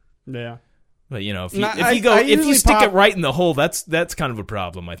of her. yeah. But if you, No, if you usually stick pop- it right in the hole, that's kind of a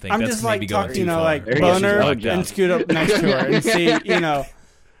problem. I think I'm that's just maybe like going talking, too far. like There you go, she's boner blacked out. and scoot up next to her and see,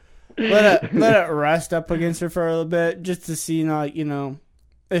 let it rest up against her for a little bit just to see,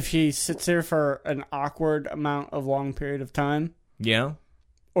 if she sits there for an awkward amount of long period of time, Yeah.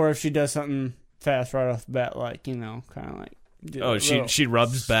 or if she does something fast right off the bat, like kind of like. Oh, she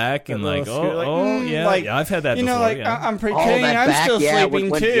rubs back and a like little scoot, like, yeah, like, yeah, I've had that before. like yeah. I'm Oh, pretending that I'm back, still yeah, sleeping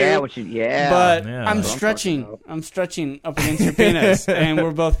when, too. yeah. But Yeah. I'm I'm stretching. talking I'm stretching up against your penis, and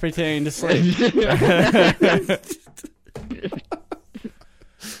we're both pretending to sleep.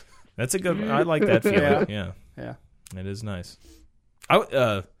 That's a good. I like that feeling. Yeah. Yeah. It is nice.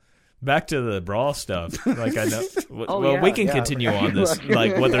 Back to the brawl stuff. Like I know. Oh, we yeah, can yeah. continue on this,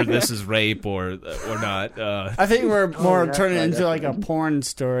 like whether this is rape or not. I think we're more yeah, turning yeah, into like a porn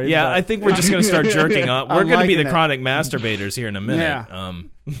story. Yeah, but- I think we're just going to start jerking up. We're I'm going to be the liking it. chronic masturbators here in a minute. Yeah.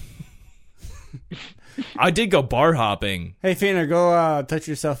 I did go bar hopping. Hey, Fina, go touch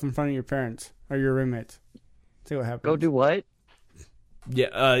yourself in front of your parents or your roommates. See what happens. Go do what?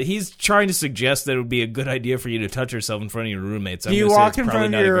 Yeah, he's trying to suggest that it would be a good idea for you to touch yourself in front of your roommates. I'm Do you gonna say walk it's in probably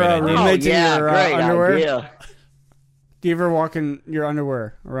front of not a your, great idea. roommate? Roommates in yeah, your, great underwear? idea. Do you ever walk in your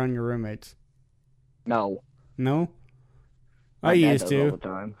underwear around your roommates? No. No? My I dad used does all to. the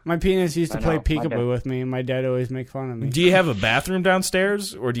time. My penis used to I play know, my dad- peekaboo with me, and my dad always make fun of me. Do you have a bathroom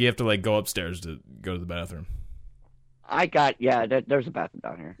downstairs, or do you have to like go upstairs to go to the bathroom? There's a bathroom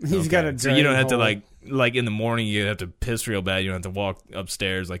down here. He's got a So you don't drain have to hole. like in the morning you have to piss real bad. You don't have to walk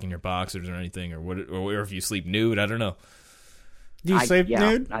upstairs like in your boxers or anything, or if you sleep nude. I don't know. Do you sleep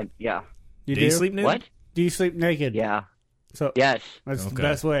nude? Yeah. You do you sleep nude? What? Do you sleep naked? Yeah. So Yes. that's the Okay.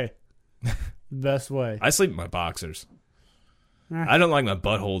 best way. Best way. I sleep in my boxers. Ah. I don't like my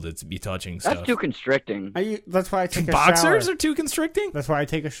butthole to be touching That's stuff. too constricting. That's why I take a Boxers shower. are too constricting. That's why I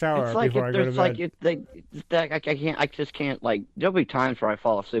take a shower It's like before I go to there's bed. like I just can't like. There'll be times where I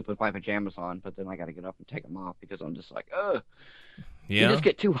fall asleep with my pajamas on, but then I got to get up and take them off because I'm just like, ugh. You Yeah, just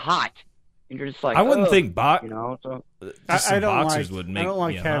get too hot, and you're just like, I wouldn't ugh, think you know. So just some I don't boxers like. would I make don't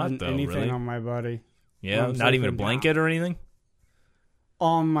like me having hot though. anything Really? on my body. Yeah, I'm not even a sleeping. blanket or anything.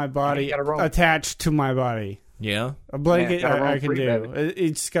 On my body, got a robe. attached to my body. Yeah, A blanket got a I robe can for you, do. baby.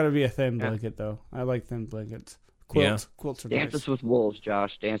 It's got to be a thin Yeah. blanket though. I like thin blankets. Yeah. Quilts are dances nice. with wolves,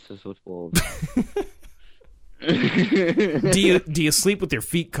 Josh. Dances with wolves. do you sleep with your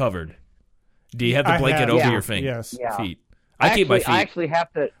feet covered? Do you have the I blanket have, over yeah. your Yes. Yeah. feet? I keep my feet. I actually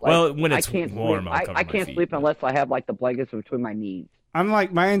have to. Like, Well, when it's I can't warm, sleep. I'll cover I my can't feet, sleep but- unless I have like the blankets between my knees. I'm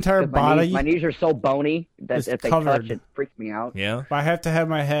like my entire 'Cause body. my knees are so bony that is if they covered. touch, it freaks me out. Yeah. I have to have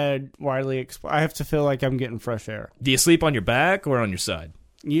my head widely exposed. I have to feel like I'm getting fresh air. Do you sleep on your back or on your side?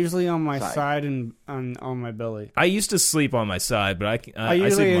 Usually on my Side. side and on my belly. I used to sleep on my side, but I I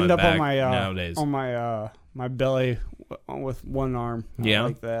usually sleep on end my up back on my nowadays. my belly with one arm. Yeah.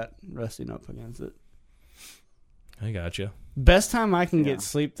 like that, resting up against it. I gotcha. Best time I can Yeah. get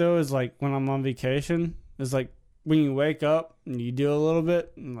sleep though is like when I'm on vacation. Is like when you wake up and you do a little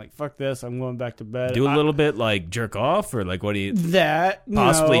bit and like fuck this, I'm going back to bed. Do a little bit like jerk off, or like what do you that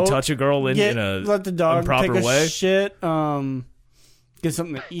possibly no, touch a girl in a let the dog improper take a way? shit, get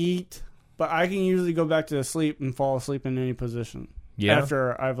something to eat. But I can usually go back to sleep and fall asleep in any position. Yeah.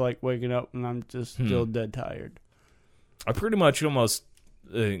 After I've like waken up and I'm just still dead tired. I pretty much almost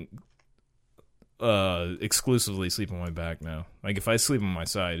exclusively sleep on my back now. Like if I sleep on my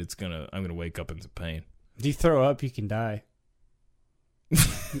side, I'm gonna wake up into pain. If you throw up, you can die.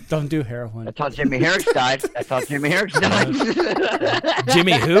 Don't do heroin. That's how Jimi Hendrix died. That's how Jimi Hendrix died.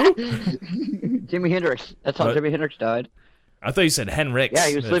 Jimmy who? Jimi Hendrix. That's how What? Jimi Hendrix died. I thought you said Henrix. Yeah,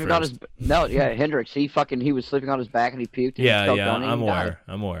 he was at sleeping on first. his. No, yeah, Hendrix. He was sleeping on his back and he puked. And he Yeah, choked yeah. on it and I'm he aware. died.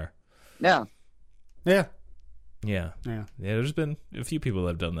 I'm aware. Yeah. Yeah. Yeah. Yeah. Yeah, there's been a few people that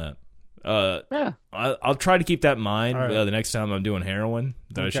have done that. Yeah. I'll try to keep that in mind All right. the next time I'm doing heroin.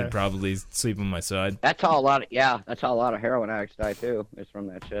 That I Okay. should probably sleep on my side. That's how a lot of heroin addicts die too. It's from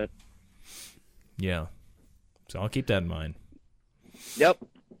that shit. Yeah. So I'll keep that in mind. Yep.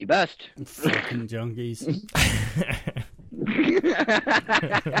 You best. Fucking junkies.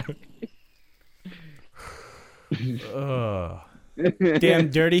 Damn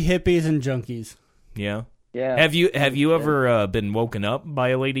dirty hippies and junkies. Yeah. Yeah. Have you ever been woken up by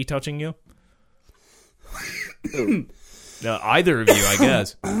a lady touching you? Either of you, I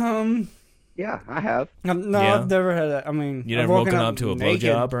guess. Yeah, I have. No, Yeah. I've never had that. I mean, You I've never woken up to a naked.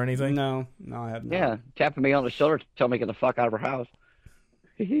 blowjob or anything? No, I have not. Yeah, tapping me on the shoulder to tell me to get the fuck out of her house.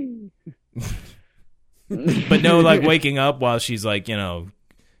 But no, like waking up while she's like,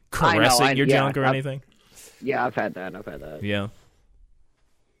 caressing your junk or anything? Yeah, I've had that. Yeah.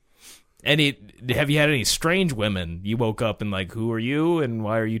 Have you had any strange women? You woke up and like, who are you and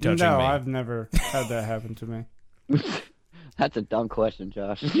why are you touching No, me? I've never had that happen to me. That's a dumb question,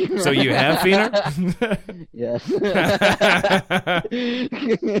 Josh. So you have, Feener? Yes.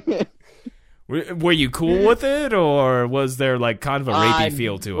 Were you cool with it, or was there like kind of a rapey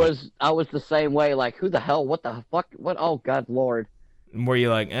feel to it? I was the same way. Like, who the hell? What the fuck? What? Oh, God, Lord. Were you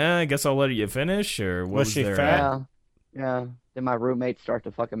like, I guess I'll let you finish, or what Was she there? fat? Yeah. Then my roommates start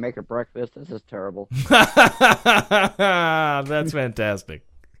to fucking make her breakfast. This is terrible. That's fantastic.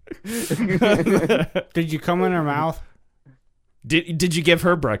 Did you come in her mouth? Did you give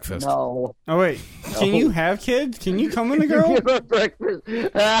her breakfast? No. Oh wait, can you have kids? Can you come in a girl? Give her breakfast.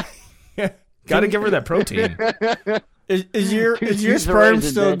 Got to give her that protein. Is your Use the sperm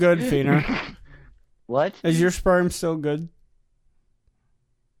raisin, still bitch. good, Feener? What? Is your sperm still good?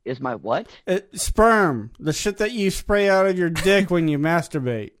 Is my what? Sperm, the shit that you spray out of your dick when you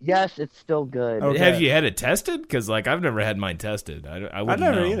masturbate. Yes, it's still good. Okay. Have you had it tested? Because like I've never had mine tested. I I wouldn't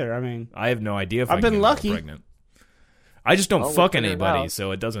never know. either. I mean, I have no idea if I've I been can get lucky. pregnant. I just don't Well, we'll fuck figure it anybody, out.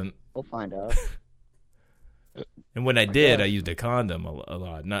 so it doesn't. We'll find out. And when I did, I used a condom a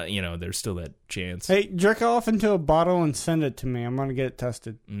lot. Not, there's still that chance. hey, jerk off into a bottle and send it to me. I'm gonna get it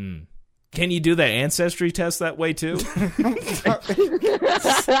tested. Can you do that ancestry test that way too? Send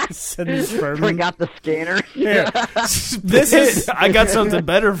the sperm. Bring out the scanner. Here. This is I got something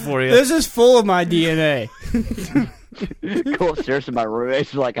better for you. this is full of my DNA. Go upstairs to my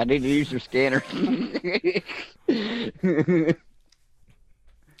roommates. Like, I need to use your scanner.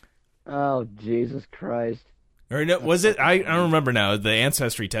 Oh, Jesus Christ. Or no, was it? I don't remember now. The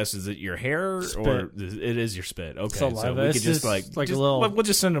ancestry test, is it your hair or Spit. it is your spit? Okay, so Saliva. we It's could just just like a little- we'll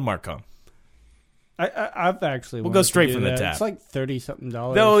just send a mark home. I've actually. We'll wanted go to straight do from the that. tap. It's like $30-something.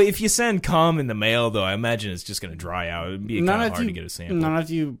 Though if you send cum in the mail, though, I imagine it's just going to dry out. It'd be kind Not of if hard you to get a sample. not if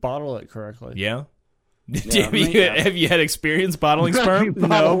you bottle it correctly. Yeah. Yeah. Have you had experience bottling sperm? No,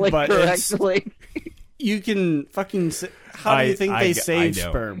 Bottle it but it's- correctly. You can fucking. How do you think they save know.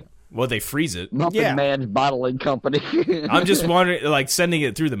 sperm? Well, they freeze it. Muffin Yeah. Man's bottling company. I'm just wondering, like sending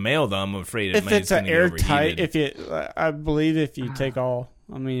it through the mail, though. I'm afraid If it's an gonna get airtight, overheated. I believe if you take all,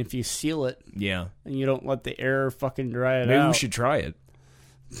 I mean, if you seal it Yeah, and you don't let the air fucking dry it maybe out. we should try it.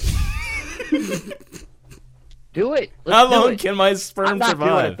 Do it. How Let's do long it. can my I'm sperm not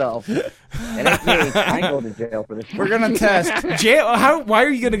survive? doing it, though. It ain't me. I ain't going to jail for this shit. We're gonna test. Jail? Why are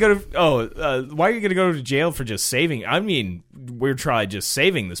you going to go to? Why are you going to go to jail for just saving? I mean, we're trying just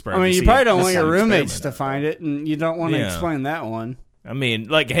saving the sperm. I mean, to you see probably if don't this want is your an roommates to experiment. find it, and you don't want to Yeah. explain that one. I mean,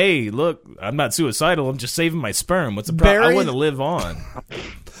 like, hey, look, I'm not suicidal. I'm just saving my sperm. What's the problem? I Bury- want to live on.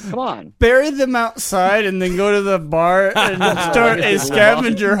 Come on. Bury them outside, and then go to the bar and start a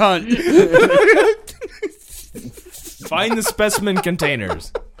scavenger hunt. Find the specimen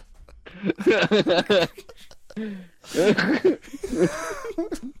containers.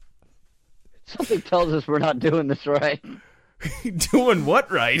 Something tells us we're not doing this right. Doing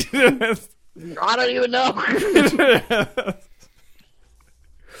what right? I don't even know.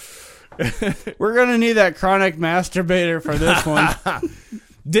 We're gonna need that chronic masturbator for this one.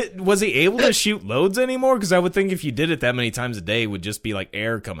 Was he able to shoot loads anymore? Because I would think if you did it that many times a day, it would just be like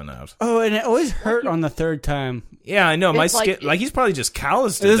air coming out. Oh, and it always hurt on the third time. Yeah, I know. My It's skin, like- he's probably just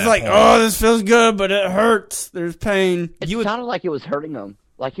calloused. It at was that like, point. oh, this feels good, but it hurts. There's pain. It sounded like it was hurting him.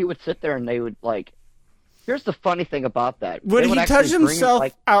 Like he would sit there and they would like. Here's the funny thing about that. Would They he actually touch bring, himself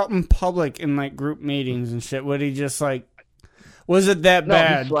like- out in public in like group meetings and shit? Would he just like? Was it that No,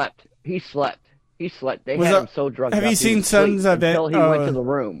 bad? he slept. He slept. They Was had that- him so drugged have up. you he seen would sleep Sons of until he went to the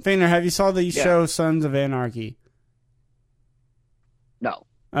room? Fainer, have you saw the Yeah. show Sons of Anarchy? No.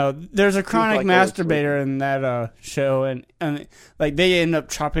 There's a chronic like always masturbator in that show, and like they end up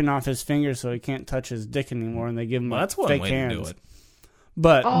chopping off his fingers so he can't touch his dick anymore, and they give him Well, that's one fake way hands. to do it.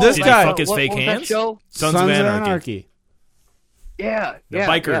 But Oh, this Did he guy, fuck his what fake was that hands? show? Sons of Anarchy. Yeah, The yeah,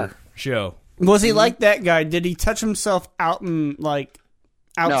 biker yeah. show. was he like that guy? Did he touch himself out in like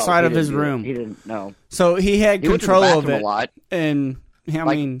outside No, of he his didn't do it. room? He didn't. No. So he had He went to the control of bathroom it, a lot. and I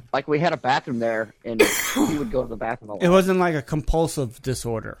mean, Like we had a bathroom there, and he would go to the bathroom a lot. it wasn't like a compulsive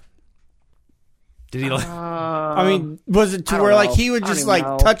disorder. Did he like? I mean, was it I to don't where like know. he would I don't just even like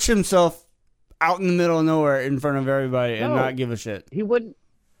know. touch himself out in the middle of nowhere in front of everybody and No. not give a shit? He wouldn't.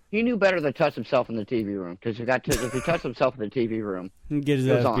 He knew better than touch himself in the TV room because if he touched himself in the TV room, And get his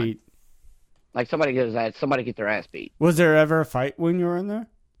It was ass on. beat. like somebody get their ass beat. Was there ever a fight when you were in there?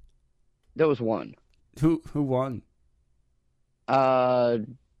 There was one. Who won?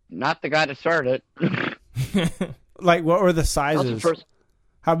 Not the guy that started it. Like, what were the That was sizes? the first.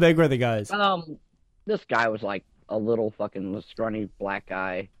 How big were the guys? This guy was like a little fucking scrawny black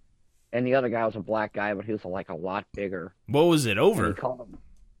guy, and the other guy was a black guy, but he was like a lot bigger. What was it And over? he called him.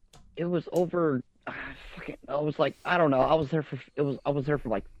 It was over. I was like, I don't know. I was there for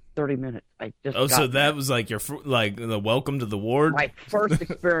like 30 minutes. I just. Oh, got so there. that was like your like the welcome to the ward. My first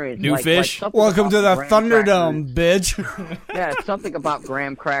experience. New fish? something Welcome about to the graham Thunderdome, bitch. crackers. Yeah, it's something about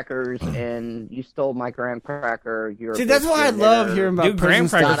graham crackers, and you stole my graham cracker. You're a See, that's bitch, why I you're a love knitter. hearing about Dude, graham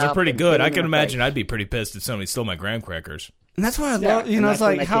prison crackers stuff. Got are pretty up good. and I hit can him in the imagine face. I'd be pretty pissed if somebody stole my graham crackers. And that's why I Yeah, love, and it's that's when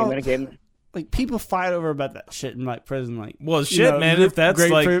like they how came in and gave me- like people fight over about that shit in like prison. Like, Well, you shit, know, man. group- If that's like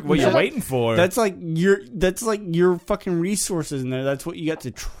grapefruit what and you're shit. waiting for, That's like your fucking resources in there. That's what you got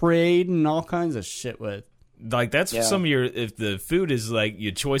to trade and all kinds of shit with. like that's Yeah. some of your. If the food is like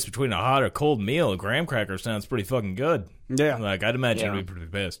your choice between a hot or cold meal, a graham cracker sounds pretty fucking good. Yeah, Like I'd imagine Yeah. I'd be pretty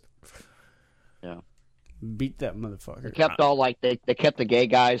pissed. beat that motherfucker. Kept all like they kept the gay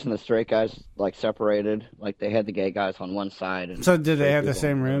guys and the straight guys like separated. Like they had the gay guys on one side. And So did they straight have the people on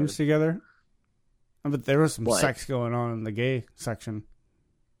same the other. rooms together? But there was some What? sex going on in the gay section.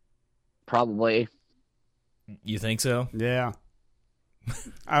 Probably. You think so? Yeah,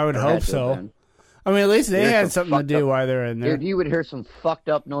 I would There hope had to have so. been. I mean, at least they There's had some something to fucked do up- while they're in there. Dude, you would hear some fucked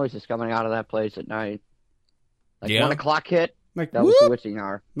up noises coming out of that place at night. Like Yeah? 1 o'clock hit. Like That was whoop, the witching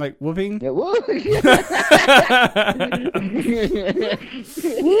hour. like whooping, Yeah, woo!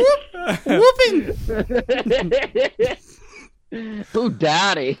 whooping. Who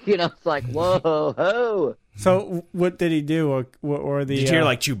daddy? You know, it's like whoa, ho. So what did he do? What were the? Did you hear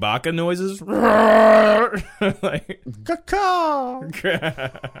like Chewbacca noises? like, caw?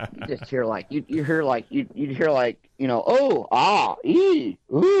 You just hear like you'd hear like you'd hear like oh ee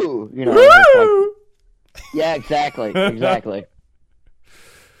ooh just like, yeah, exactly.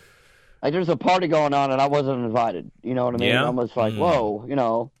 Like there's a party going on and I wasn't invited. You know what I mean? Yeah? I'm just like, Mm.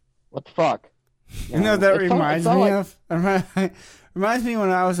 whoa, what the fuck? You know that It's all- reminds it's all me like- of reminds me when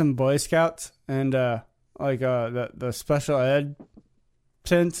I was in Boy Scouts and the special ed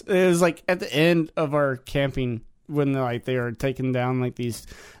tents. It was like at the end of our camping when they were taking down like these.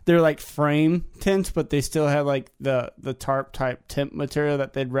 They're like frame tents, but they still had like the tarp type tent material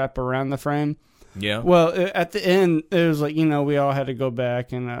that they'd wrap around the frame. yeah. Well, at the end, it was like, we all had to go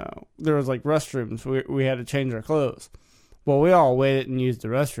back and there was like restrooms. We had to change our clothes. Well, we all waited and used the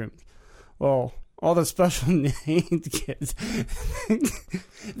restrooms. Well, all the special needs kids,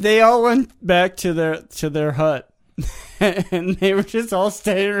 they all went back to their hut. And they were just all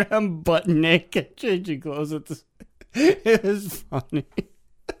standing around butt naked, changing clothes. It was funny.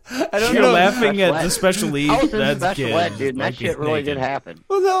 I don't You're know. laughing at the special lead. I was in That's special good. ed, dude, and that Like, shit really naked. did happen.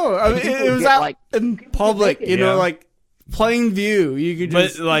 Well, no, I mean, it People was get, out like- in people get public, naked. Yeah. like plain view. You could But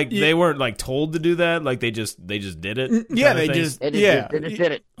just, like they weren't like told to do that. Like they just did it. yeah, kinda they thing? just, They yeah, just did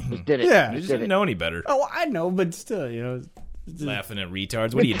it. Just did it. Yeah. They Just just did didn't it. know any better. Oh, I know, but still, it's just Laughing at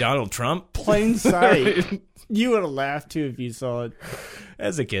retards. What are you, Donald Trump? plain sight. You would have laughed too if you saw it.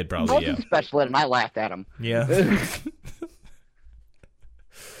 As a kid, I probably. was Yeah. in special ed and I laughed at him. Yeah.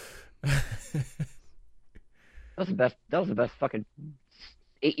 That was the best fucking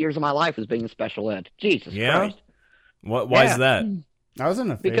 8 years of my life was being in special ed. Jesus Yeah? Christ. What? Why Yeah. is that? I was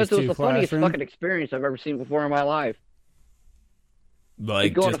in a phase because it was 2 the funniest classroom. fucking experience I've ever seen before in my life. Like,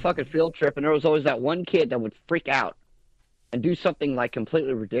 We'd go on a just- fucking field trip, and there was always that one kid that would freak out and do something like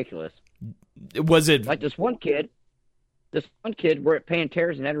completely ridiculous. was it Like this one kid, we're at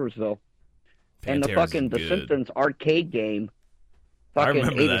Pantera's in Edwardsville, and the Pantera's fucking The good. Simpsons arcade game I fucking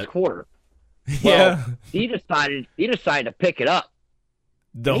remember ate that. his quarter. Yeah, He decided to pick it up.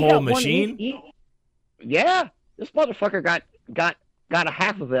 the He whole got one- machine. yeah, this motherfucker got a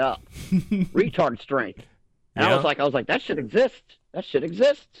half of it up, retard strength. And Yeah. I was like, that should exist. That should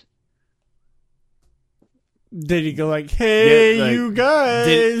exist. Did he go like, "Hey, Yeah, like, you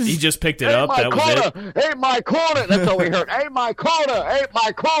guys"? He just picked it Ain't up. my That was it. quota. Ain't my quota. That's all we heard. Ain't my quota. Ain't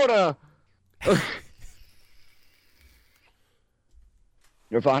my quota.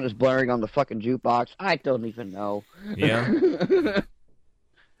 Nirvana's blaring on the fucking jukebox. I don't even know. Yeah.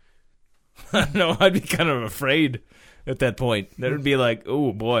 No, I'd be kind of afraid at that point. That would be like,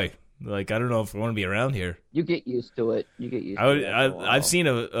 oh boy, like I don't know if I want to be around here. You get used to it. I've seen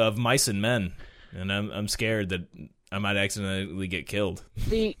of Mice and Men, and I'm scared that I might accidentally get killed.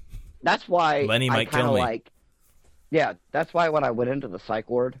 See, that's why Lenny I might kind kill of me. like. Yeah, that's why when I went into the psych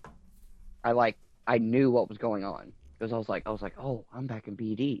ward, I knew what was going on because I was like, oh, I'm back in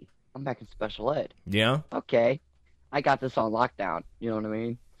BD. I'm back in special ed. Yeah, Okay, I got this on lockdown. You know what I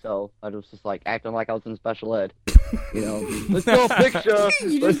mean? So I was just like acting like I was in special ed. You know, let's go picture.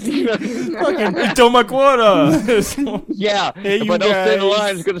 Toma quota. Yeah, Hey, if you I don't stay in the guys.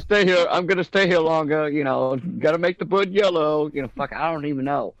 line, I'm gonna stay here longer. You know, gotta make the bud yellow. You know, fuck, I don't even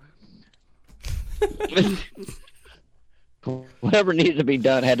know. Whatever needed to be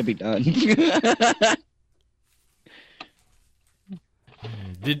done had to be done.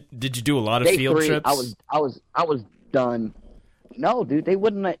 Did you do a lot of Day field 3, trips? I was done. No, dude, they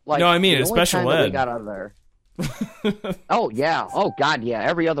wouldn't like. No, I mean, the in only special time that ed. we got out of there. Oh yeah. Oh god, yeah.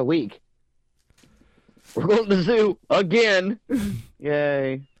 Every other week. We're going to the zoo again.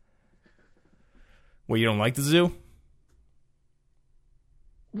 Yay. Well, you don't like the zoo?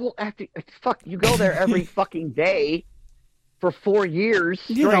 Well, fuck, you go there every fucking day for 4 years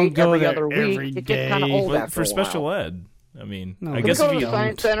straight. You don't go every there other week. every It gets kind of day. old But after for a special while. ed, I mean, No. I Can Can guess we if go to you the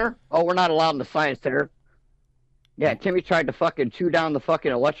science center? Oh, we're not allowed in the science center. Yeah, Timmy tried to fucking chew down the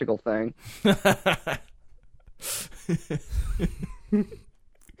fucking electrical thing.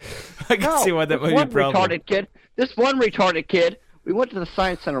 I can see why that this might be a one problem. retarded kid. This one retarded kid. We went to the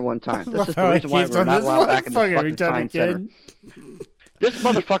science center one time. This is the Oh, reason why he's we're on not this allowed back in the motherfucker fucking retarded science center. kid. This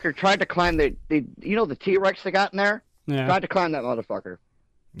motherfucker tried to climb the the T-Rex they got in there. Yeah. Tried to climb that motherfucker.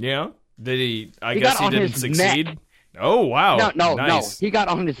 Yeah? Did he? I He guess got he on didn't his succeed. neck. Oh wow! No. Nice. He got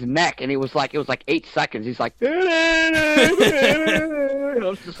on his neck, and it was like 8 seconds. He's like, I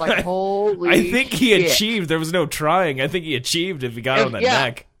was just like, holy. I think he shit. achieved. There was no trying. I think he achieved if he got on that Yeah.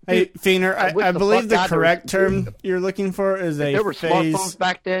 neck. Hey, Feener, wish I the believe fuck the God there correct was- term you're looking for is a There were phase. smartphones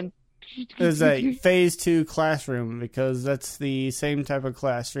back then. Is a phase 2 classroom because that's the same type of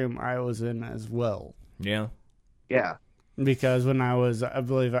classroom I was in as well. Yeah. Yeah. Because when I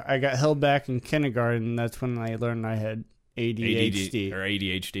believe I got held back in kindergarten. That's when I learned I had ADHD. ADD or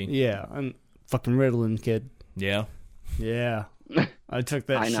ADHD. Yeah, I'm fucking Ritalin kid. Yeah. Yeah, I took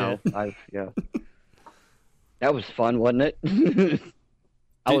that I know. shit. Yeah. That was fun, wasn't it?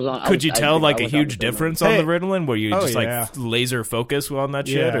 Could you tell like a huge difference on Hey. the Ritalin where you Oh, just yeah. like laser focus on that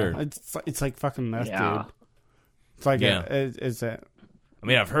shit? Yeah, Or it's like fucking meth, Yeah. dude. It's like Yeah. it's a I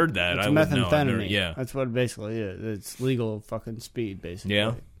mean, I've heard that. it's I wouldn't know. I've methamphetamine. never- yeah. That's what it basically is. It's legal fucking speed, basically.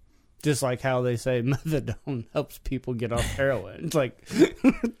 Yeah. Just like how they say methadone helps people get off heroin. It's like,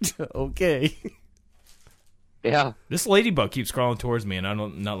 okay. Yeah. This ladybug keeps crawling towards me, and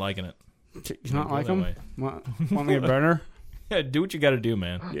I'm not liking it. You not Go like that them? way. Want me to burn her? Yeah, do what you got to do,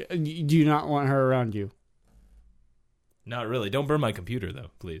 man. Do you not want her around you? Not really. Don't burn my computer,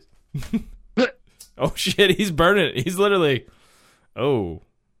 though, please. Oh shit, he's burning it. He's literally. Oh,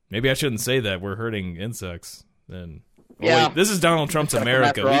 maybe I shouldn't say that. We're hurting insects. Then. Oh, Yeah. wait, this is Donald Trump's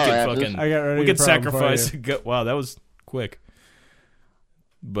America. We After all, could yeah, fucking. I got ready We to could problem for sacrifice. you. Wow, that was quick.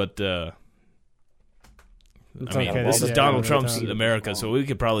 But It's I mean, okay, this is yeah, Donald yeah, Trump's yeah. America, so we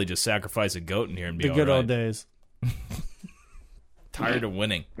could probably just sacrifice a goat in here and be The all good right. old days. Tired of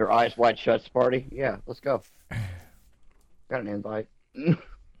winning. Your eyes wide shut party. Yeah, let's go. Got an invite.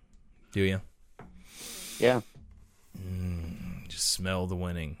 Do you? Yeah. Just smell the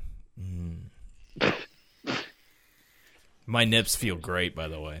winning. My nips feel great, by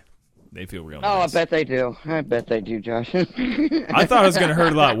the way. They feel real Oh, nice. I bet they do. Josh. I thought it was going to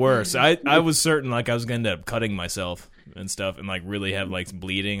hurt a lot worse. I was certain like I was going to end up cutting myself. and stuff, and like really have like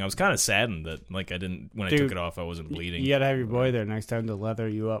bleeding. I was kind of saddened that like I didn't when I Dude, took it off, I wasn't bleeding. You gotta have your boy there next time to leather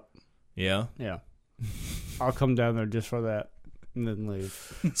you up. Yeah, Yeah. I'll come down there just for that and then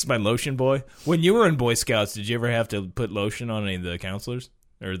leave. it's my lotion boy. When you were in Boy Scouts, did you ever have to put lotion on any of the counselors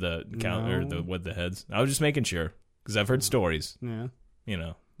or the the heads? I was just making sure because I've heard stories. Yeah. You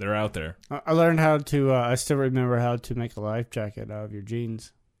know, they're out there. I learned how to, I still remember how to make a life jacket out of your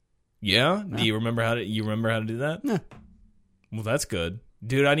jeans. Yeah? Do you remember how to do that? Yeah. Well, that's good.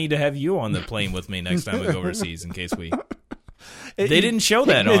 Dude, I need to have you on the plane with me next time we go overseas in case we... They didn't show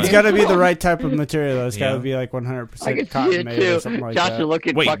that on It's it. got to be the right type of material. It's got Yeah. to be like I 100% can see cotton it made or too. something like Josh that. would look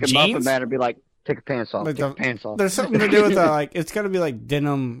at Wait, fucking Muffin jeans? Man and be like, "Take your pants off. Like Take your pants off." There's something to do with that. Like, it's got to be like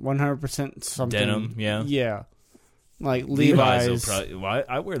denim, 100% something. Denim, yeah. Yeah. Like Levi's will Levi's probably... Well,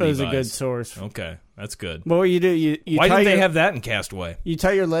 I wear is Levi's. a good source. Okay, that's good. But what you do, you Why tie didn't they your- have that in Castaway? You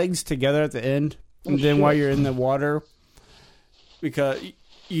tie your legs together at the end, and then while you're in the water, because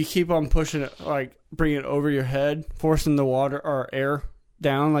you keep on pushing it, like bring it over your head, forcing the water or air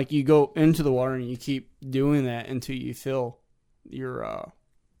down. Like you go into the water and you keep doing that until you fill your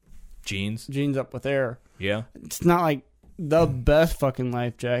Jeans? jeans up with air. Yeah. It's not like the best fucking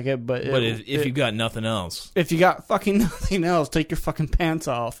life jacket, but But if you've got nothing else... if you got fucking nothing else, take your fucking pants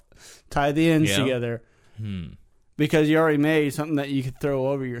off, tie the ends Yeah. together. Because you already made something that you could throw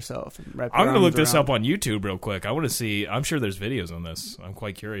over yourself. And wrap I'm your going to look arms this around. up on YouTube real quick. I want to see... I'm sure there's videos on this. I'm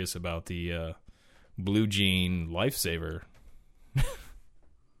quite curious about the blue jean lifesaver.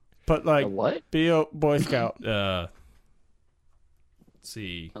 But like, A what? be a Boy Scout. Let's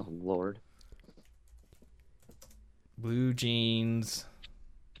see. Oh Lord. Blue jeans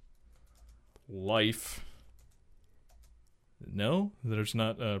life. No, there's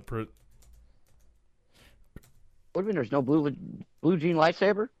not What do you mean? There's no blue jean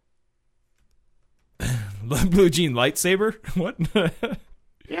lightsaber? blue jean lightsaber. What?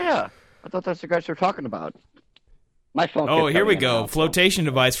 Yeah, I thought that's the guys you're talking about. My phone. Oh, kept here we cutting in go. and out, Flotation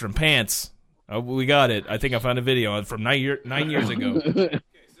device from pants. Oh, we got it. I think I found a video from 9 years ago. Okay, so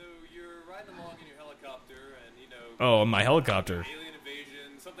you're riding along in your helicopter, and you know, Oh, my helicopter. alien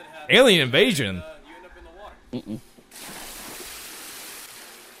invasion, something happens. Alien invasion. You end up in the water. Okay,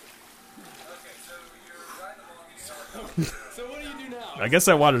 so you're riding along in your helicopter. So what do you do now? I guess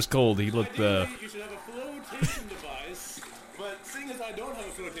that water's cold. He looked. Ideally, you should have a flotation device, but seeing as I don't have a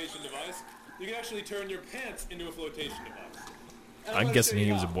flotation device, you can actually turn your pants into a flotation device. And I'm gonna guessing show he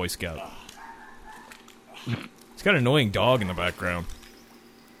you was a how. Boy Scout. He's got an annoying dog in the background.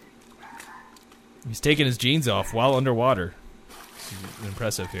 He's taking his jeans off while underwater. This is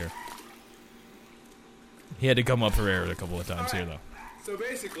impressive here. He had to come up for air a couple of times here, though. So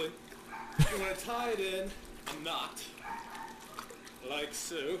basically, you want to tie it in a knot, like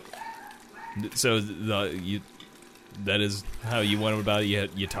so. So that is how you went about it.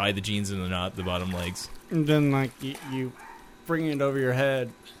 You tie the jeans in the knot, the bottom legs. And then like you bring it over your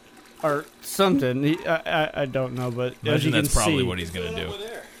head or something. I don't know, but as you Imagine can that's probably see, what he's gonna Fill it up do.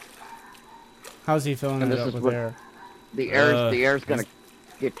 with air. how's he filling And it this up is with what- air? The Uh, air's gonna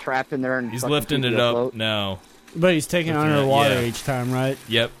get trapped in there and He's fucking lifting keep it you up afloat. now. But he's taking it Lifting under it, the water yeah. each time, right?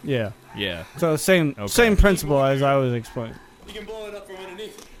 Yep. Yeah. Yeah. So same Okay. principle as I was explaining. You can blow it up from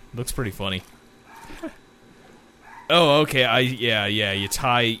underneath. Looks pretty funny. Oh, okay. Yeah. You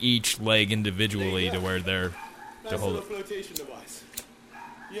tie each leg individually to where they're Nice hold little it. flotation device.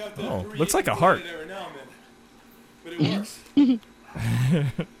 You have to Oh, breathe looks like a into heart. it every now and then, but it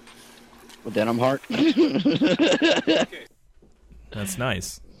works. With denim heart. That's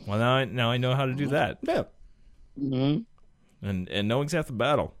nice. Well, now I know how to do that, Yeah. hmm and knowing's half the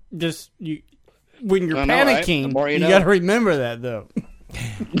battle. Just you when you're I know, right? panicking, The more you you know. got to remember that though.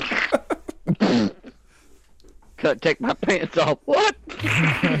 Take my pants off. What?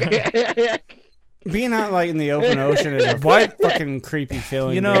 Being out like in the open ocean is a quite fucking creepy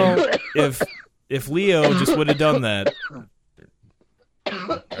feeling. You dude. know, if Leo just would have done that.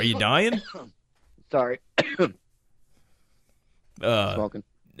 Are you dying? Sorry. Uh, Smoking.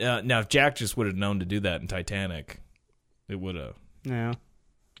 now if Jack just would have known to do that in Titanic, it would have Yeah.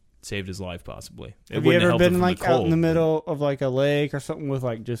 saved his life possibly. It Have you wouldn't ever helped him been from like the out in cold. the middle of like a lake or something with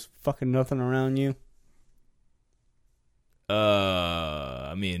like just fucking nothing around you?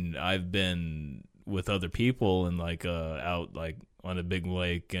 I mean, I've been with other people and like out like on a big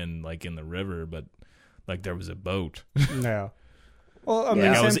lake and like in the river, but like there was a boat. No. Well, I mean,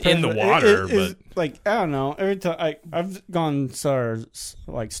 Like, I was same in the principle. water, It's like I don't know. Every time I've gone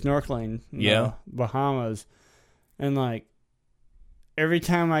like snorkeling, in Yeah. the Bahamas, and like every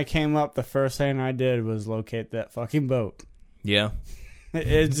time I came up, the first thing I did was locate that fucking boat. Yeah.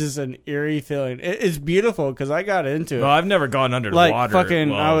 It's just an eerie feeling. It's beautiful because I got into it. Well, I've never gone under the Like water. fucking,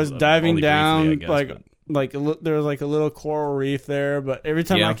 Well, I was diving only down, briefly, I guess, but- there was like a little coral reef there, but every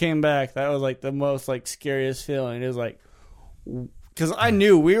time Yeah. I came back, that was like the most like scariest feeling. It was like, because I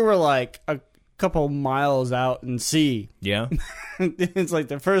knew we were like a couple miles out in sea. Yeah. It's like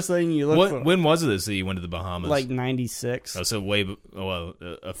the first thing you look for. When was this that you went to the Bahamas? Like 96. Oh, so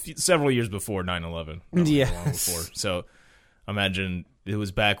several years before 9/11. Probably Yes. long before. So imagine it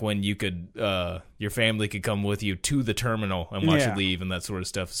was back when you could, your family could come with you to the terminal and watch Yeah. you leave and that sort of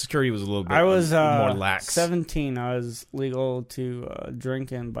stuff. Security was a little bit I was more lax. 17. I was legal to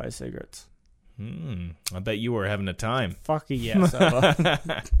drink and buy cigarettes. I bet you were having a time. Fuck yes, I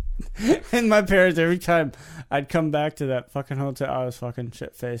was. And my parents, every time I'd come back to that fucking hotel, I was fucking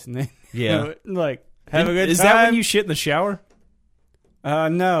shit faced, and they Yeah. like have a good Is time. that when you shit in the shower?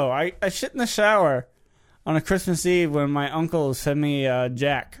 No, I shit in the shower on a Christmas Eve when my uncle sent me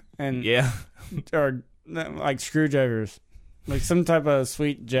Jack and Yeah. or like screwdrivers, like some type of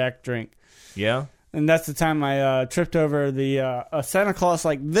sweet Jack drink. Yeah. And that's the time I tripped over the Santa Claus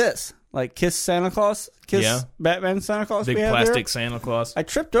like this, like Kiss Santa Claus, Kiss Yeah. Batman Santa Claus. Big we have plastic there. Santa Claus. I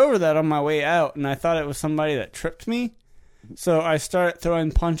tripped over that on my way out, and I thought it was somebody that tripped me. So I started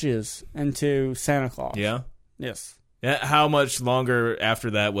throwing punches into Santa Claus. Yeah. Yes. Yeah. How much longer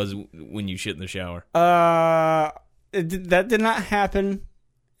after that was when you shit in the shower? That did not happen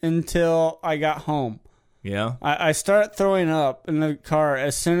until I got home. Yeah. I started throwing up in the car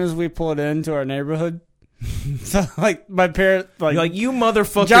as soon as we pulled into our neighborhood. So, like, my parents, Like you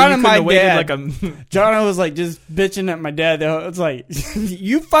motherfucker, John you and couldn't my have waited dad. like a. John was like just bitching at my dad. It's like,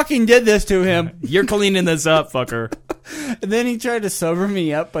 you fucking did this to him. You're cleaning this up, fucker. And then he tried to sober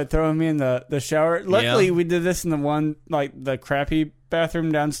me up by throwing me in the shower. Luckily, we did this in the one, like, the crappy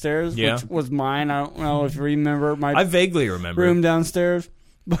bathroom downstairs, Yeah. which was mine. I don't know if you remember my I vaguely remember. room downstairs.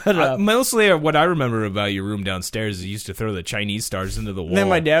 But Mostly what I remember about your room downstairs is you used to throw the Chinese stars into the wall. then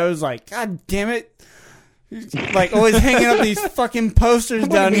my dad was like, God damn it. Like, always hanging up these fucking posters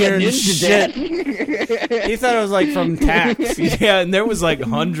down here and shit. He thought it was, like, from Tax. Yeah, and there was like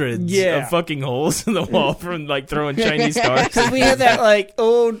hundreds Yeah. of fucking holes in the wall from like throwing Chinese stars. Because we had that, like,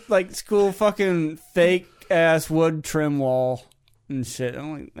 old, like, school fucking fake-ass wood trim wall and shit.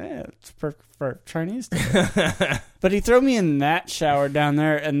 I'm like, yeah, it's perfect for Chinese stuff. But he threw me in that shower down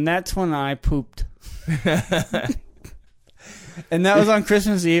there, and that's when I pooped. And that was on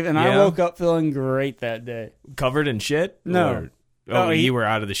Christmas Eve, and I Yeah. woke up feeling great that day. Covered in shit? No. Or- No, he- you were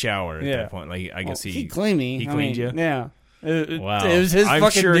out of the shower at Yeah. that point. Like I guess He cleaned me. he I cleaned mean, you? Yeah. Wow. It was his I'm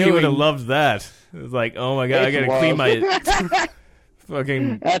fucking sure doing. he would have loved that. It was like, oh my god, I It's gotta clean love. my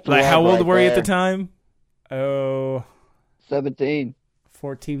fucking. That's Like, how love old right were you at the there. time? Oh, 17.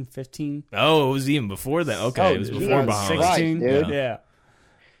 14, 15. Oh, it was even before that. Okay, Oh, it was Jesus before Christ, Bahamas. 16, dude. Yeah.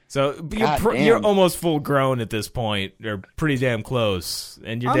 So you're, God you're damn. almost full grown at this point, or pretty damn close,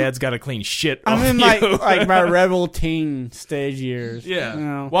 and your dad's got to clean shit I'm off in you. my rebel teen stage years. Yeah. You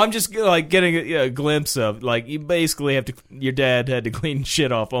know? Well, I'm just like getting a glimpse of like you basically have to. Your dad had to clean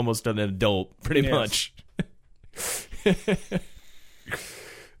shit off almost an adult, pretty Yes. much.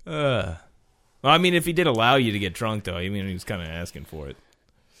 Well, I mean, if he did allow you to get drunk, though, I mean, he was kind of asking for it.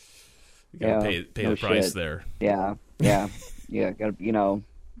 You gotta Yeah, pay no the price shit. there. Yeah. Gotta,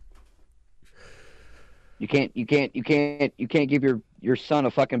 you can't give your son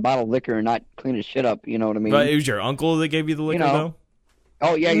a fucking bottle of liquor and not clean his shit up. You know what I mean? But it was your uncle that gave you the liquor, know,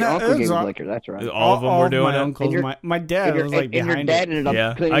 Oh yeah, your No, uncle it was gave you all- liquor. That's right. though. All of them were doing my it. uncles, And your- my dad And your, was like and your behind dad it. ended up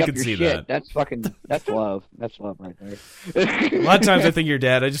Yeah, cleaning I up could your see shit. that. That's love. That's love right there. A lot of times I think your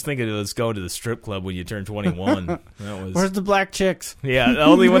dad. I just think of let's go to the strip club when you turn 21. That was Where's the black chicks? yeah.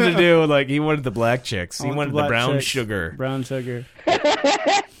 All he wanted to do, like he wanted the black chicks. He I want wanted the black brown chicks. sugar. Brown sugar.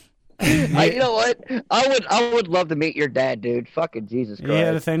 You know what? I would love to meet your dad, dude. Fucking Jesus He had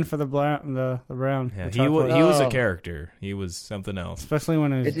a Christ. thing for the brown. The brown. Yeah, the he was chocolate. a Oh. character. He was something else. Especially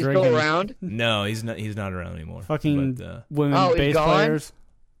when he was Is he drinking. still around? No, he's not. He's not around anymore. Fucking But, women Oh, he's bass gone? players.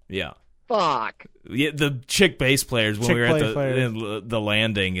 yeah. Fuck. Yeah, the chick bass players when Chick we were at bass players. in the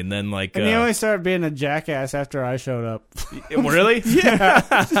landing, and then like And he only started being a jackass after I showed up. really?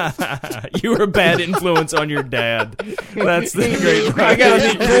 Yeah, you were a bad influence on your dad. That's the great. I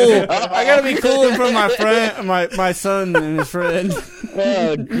gotta be cool. I gotta be cool in front of my friend, my son and his friend.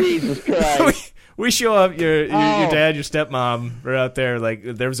 Oh Jesus Christ. We show up. Your Oh. dad, your stepmom were out there. Like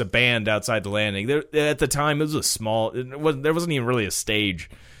there was a band outside the landing. There at the time it was a small. There wasn't even really a stage.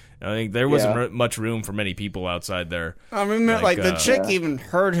 I think there wasn't Yeah. much room for many people outside there. I remember, Like, the chick Yeah. even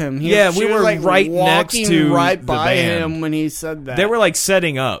heard him. Yeah, she we was, were like, right next walking to right the by band. him when he said that. They were like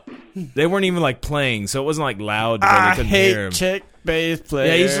setting up. They weren't even like playing, so it wasn't like loud. Where they I couldn't hear hate him. chick bass Yeah,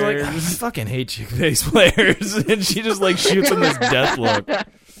 players. he's like, I fucking hate chick bass players, and she just like shoots him this death look.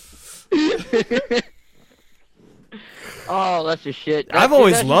 Oh, that's a shit. I've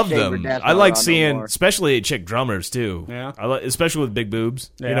always that's a loved shame them. your dad's I not like around no seeing, more. especially chick drummers too. Yeah. Especially with big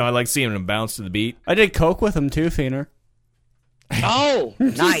boobs. Yeah. You know, I like seeing them bounce to the beat. I did coke with him too, Feener. Oh,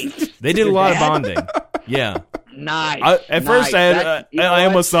 nice. They did a Your lot of dad? bonding. Yeah. Nice. At first, I That's- you know I what?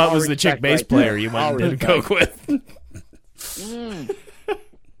 almost thought it All was the chick respect bass right player there. you went All and did respect. coke with.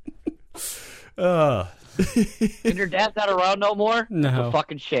 And your dad's not around no more? No. It's a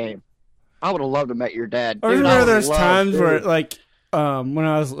fucking shame. I would have loved to met your dad. I Dude, remember would there's love times to. where like when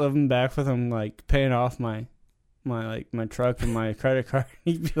I was living back with him, like paying off my truck and my credit card,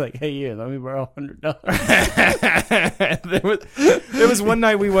 he'd be like, "Hey, you, let me borrow $100." There was one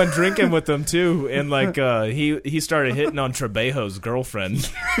night we went drinking with them too, and like he started hitting on Trebejo's girlfriend.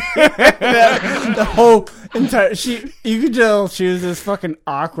 The whole entire you could tell she was just fucking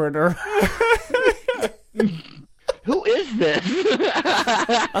awkward. Or Who is this?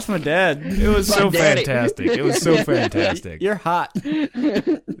 that's my dad. It was My so daddy. fantastic. It was so fantastic. You're hot.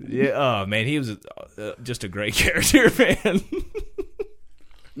 Yeah. Oh man, he was just a great character, man.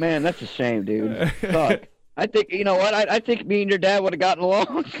 Man, that's a shame, dude. Fuck. I think, you know what? I think me and your dad would have gotten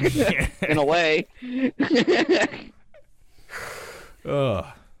along. In a way. Ugh.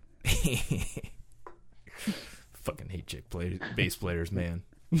 Fucking hate bass players, man.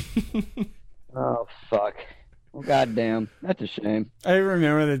 Oh, fuck. Well, goddamn. That's a shame. I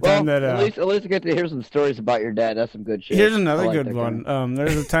remember the Well, time that at least I get to hear some stories about your dad. That's some good shit. here's I another like good that one. guy.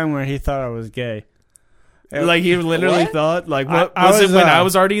 There's a time where he thought I was gay. Like he literally What? thought, like, what I was it was, when I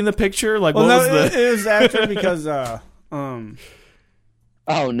was already in the picture? Like, Well, what no, was the? it was after because Oh,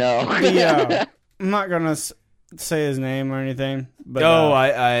 no. the I'm not gonna say his name or anything. But Oh,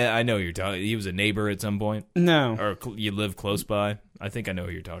 I know who you're talking. He was a neighbor at some point, no. or you live close by. I think I know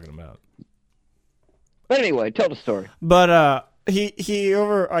who you're talking about. But anyway, tell the story. But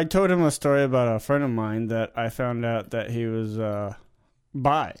I told him a story about a friend of mine that I found out that he was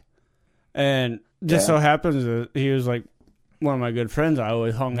bi, and just so happens that he was like one of my good friends. I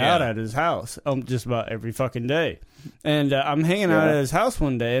always hung out at his house just about every fucking day. And I'm hanging out at his house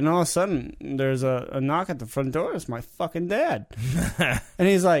one day, and all of a sudden there's a knock at the front door. It's my fucking dad, and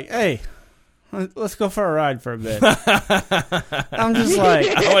he's like, "Hey, let's go for a ride for a bit." I'm just like,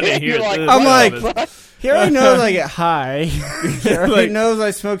 I want to hear. You're like, this. I'm like, What? he already knows I get high. He already knows I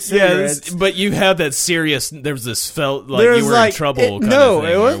smoke yeah, cigarettes. but you had that serious. There was this felt like There you was were like in trouble. it, kind no, of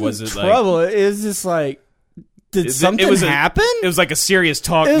thing, it or wasn't was it trouble. It was just like, did It- something it was happen? It was like a serious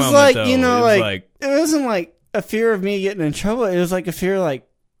talk It was moment, like though. you know, it was like it wasn't like a fear of me getting in trouble. It was like a fear, like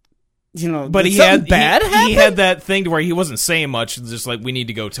But did he something had bad he happen? had that thing to where he wasn't saying much. Just like we need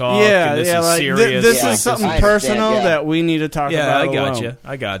to go talk. Yeah, and this yeah, is like serious. this Yeah, is something I understand, personal yeah. that we need to talk Yeah, about. I got alone. you.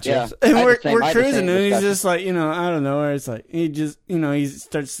 I got you. Yeah. And I had we're the same- I had the cruising, same and he's discussion. just like, I don't know, where it's like he just, he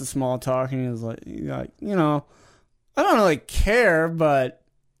starts the small talk, and he's like, I don't really care, but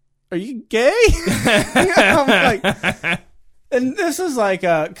are you gay? I'm like, and this is like,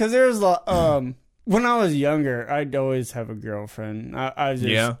 because there was when I was younger, I'd always have a girlfriend. I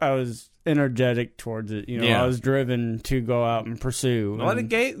was energetic towards it. Yeah. I was driven to go out and pursue. A lot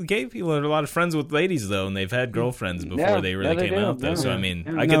of and- gay people are a lot of friends with ladies though, and they've had girlfriends before Yeah, they really yeah, they came do. out though. Yeah. So I mean,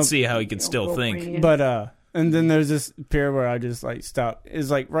 Yeah. I No. can see how he could still think. But and then there's this period where I just like stopped. It's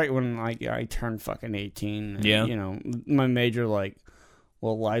like right when like I turned fucking 18. And, Yeah. My major like,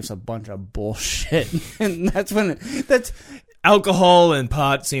 well, life's a bunch of bullshit, and that's when Alcohol and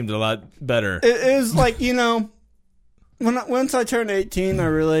pot seemed a lot better. it was like once I turned 18, I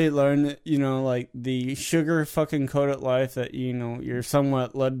really learned that, like the sugar fucking coated life that you're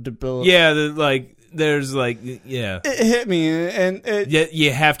somewhat led to build. Yeah, there's It hit me, and it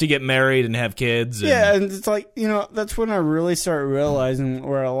you have to get married and have kids. And, yeah, and it's like that's when I really started realizing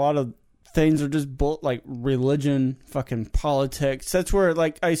where a lot of things are just like religion, fucking politics. That's where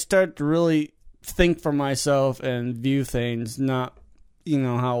like I start to really think for myself and view things, not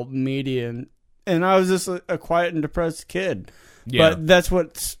how media and I was just a quiet and depressed kid. Yeah. But that's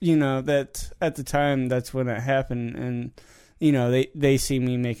what that at the time that's when it happened, and they see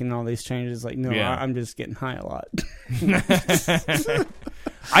me making all these changes. Like, no, Yeah. I'm just getting high a lot.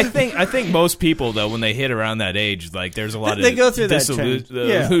 I think most people though, when they hit around that age, like there's a lot of They go through that change.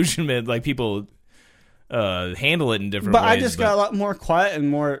 Yeah. disillusionment. Like people handle it in different But ways. I just got a lot more quiet and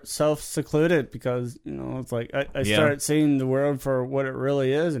more self-secluded because it's like I started seeing the world for what it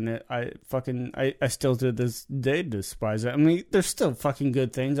really is, and I still to this day despise it. I mean, there's still fucking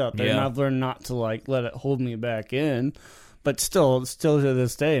good things out there, and Yeah. I've learned not to like let it hold me back in. But still to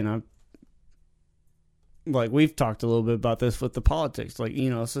this day, and I'm like, we've talked a little bit about this with the politics, like, you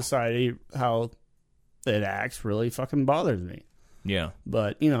know, society, how it acts really fucking bothers me. Yeah.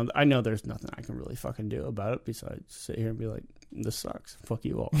 But, you know, I know there's nothing I can really fucking do about it besides sit here and be like, this sucks. Fuck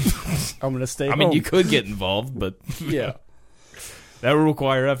you all. I'm going to stay home. I mean, you could get involved, but Yeah. that would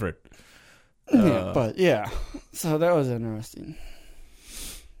require effort. Yeah, but, yeah. So that was interesting.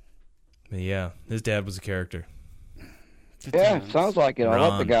 Yeah, his dad was a character. Yeah, sounds like it. I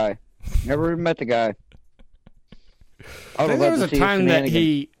love the guy. Never even met the guy. I think there was a time that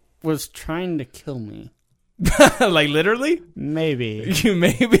he was trying to kill me. Like, literally? Maybe.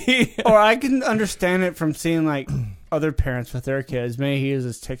 Maybe. Or I can understand it from seeing, like, other parents with their kids. Maybe he was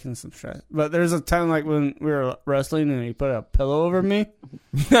just taking some shit. But there's a time, like, when we were wrestling and he put a pillow over me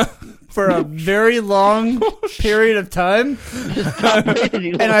for a very long period of time.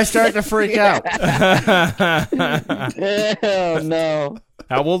 And I started to freak out. Oh, no.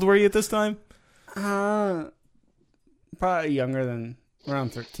 How old were you at this time? Probably younger than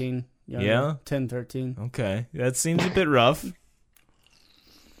around 13. Younger, Yeah? 10, 13. Okay, that seems a bit rough.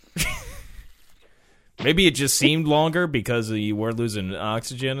 Maybe it just seemed longer because you were losing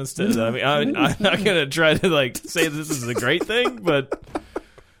oxygen instead. I mean, I'm not gonna try to like say this is a great thing, but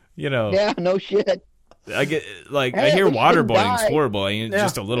you know, Yeah, no shit. I get like Hey, I hear we shouldn't waterboarding's die. horrible. I mean,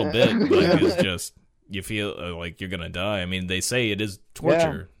 just a little bit, like it's just you feel like you're gonna die. I mean, they say it is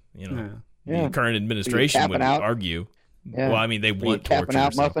torture. You know, Yeah. the current administration would tapping out? argue. Yeah. Well, I mean, they Were you want tapping torture.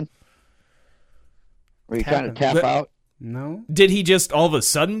 out, so- Muffin? Were you trying to Tapping. tap But- out? No. Did he just all of a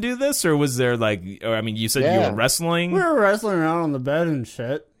sudden do this, or was there like? Or, I mean, you said you Yeah. were wrestling. We were wrestling around on the bed and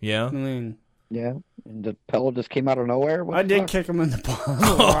shit. Yeah. I mean, Yeah. And the pillow just came out of nowhere? What I the did fuck? kick him in the balls.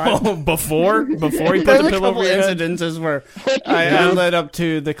 Oh, before he put There's the a pillow couple over your head. incidences where What you I do? led up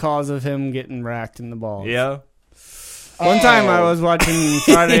to the cause of him getting racked in the balls. Yeah. One time I was watching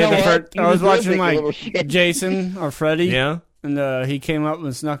Friday You know the what? first. You I was deserve watching it, you like little shit. Jason or Freddy. Yeah. And he came up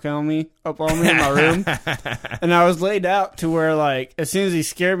and snuck on me in my room. And I was laid out to where, like, as soon as he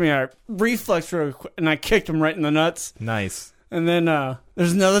scared me, I reflexed real quick and I kicked him right in the nuts. Nice. And then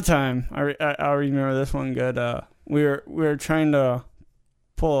there's another time I remember this one good. We were trying to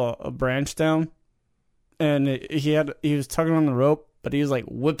pull a branch down, and he was tugging on the rope, but he was like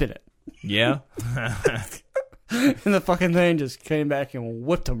whipping it, Yeah. and the fucking thing just came back and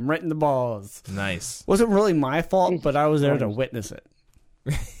whipped him right in the balls. Nice. Wasn't really my fault, but I was there to witness it.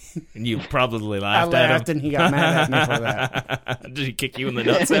 And you probably I laughed at laughed, him. and he got mad at me for that. Did he kick you in the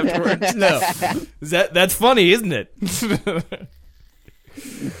nuts afterwards? No, That's funny, isn't it?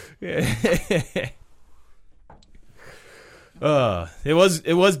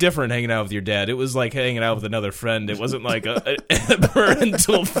 It was different hanging out with your dad. It was like hanging out with another friend. It wasn't like a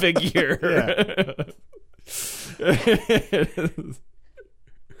parental figure.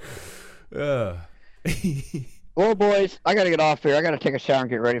 Well, boys, I gotta get off here. I gotta take a shower and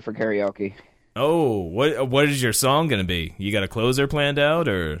get ready for karaoke. Oh, what is your song gonna be? You got a closer planned out,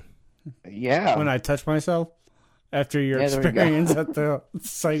 or Yeah. when I touch myself after your Yeah, there we go. experience at the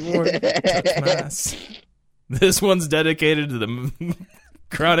psych ward. this one's dedicated to the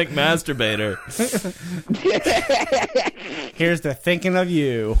chronic masturbator. Here's the thinking of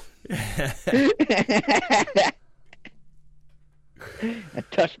you. I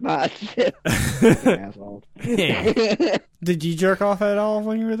touched my shit. Asshole. Did you jerk off at all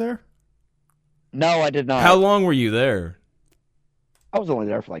when you were there? No, I did not. How long were you there? I was only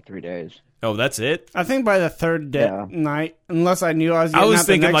there for like 3 days. Oh, that's it. I think by the third Yeah. night, unless I knew I was I getting was out the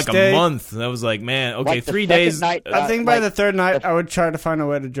thinking next like day, a month. I was like, man, okay, Like the 3 second days. night, I think by like, the third night, I would try to find a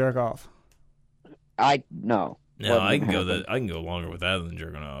way to jerk off. No. No, Wasn't I can gonna go happen. that. I can go longer with that than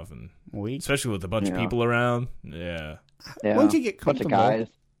jerking off, and Weeks. especially with a bunch of Yeah. people around. Yeah, Yeah. Once you get Bunch of comfortable. guys.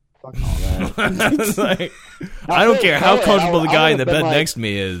 Fuck all that. It's like, I don't care how I comfortable the would've guy in the been bed like- next to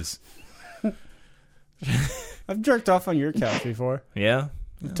me is. I've jerked off on your couch before. Yeah,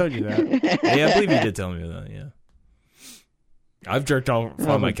 I told you that. yeah, I believe you did tell me that. Yeah, I've jerked off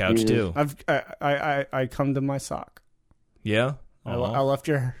on my couch Jesus. too. I come to my sock. Yeah, I Aw. left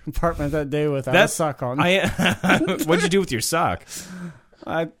your apartment that day without a That's- sock on. What'd you do with your sock?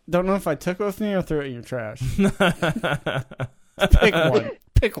 I don't know if I took it with me or threw it in your trash. Pick one.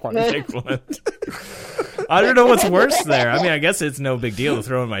 Pick one. Pick one. I don't know what's worse there. I mean, I guess it's no big deal to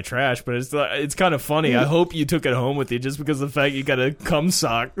throw in my trash, but it's kind of funny. I hope you took it home with you just because of the fact you got a cum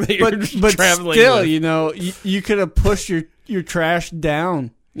sock that you're But traveling still, with. you know, you could have pushed your trash down.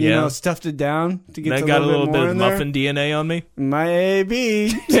 You Yeah. know, stuffed it down to get That a got a little little bit bit more of in there. muffin DNA on me.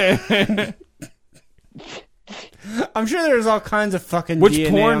 Maybe. I'm sure there's all kinds of fucking Which DNA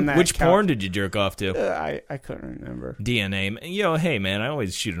porn? on that Which couch. porn did you jerk off to? I couldn't remember. DNA. Hey man, I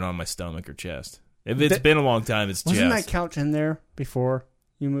always shoot it on my stomach or chest. If it's been a long time, it's Wasn't chest. that couch in there before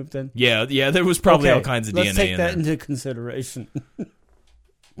you moved in? Yeah. There was probably Okay, all kinds of let's DNA take in that there. into consideration.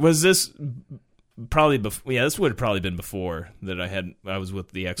 Was this probably before? Yeah, this would have probably been before that I was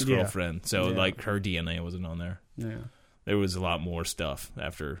with the ex-girlfriend. So Yeah. like her DNA wasn't on there. Yeah. There was a lot more stuff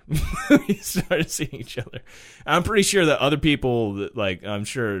after we started seeing each other. I'm pretty sure that other people, I think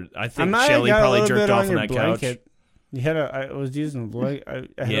Shelly probably jerked off on that couch. You had I was using a blanket.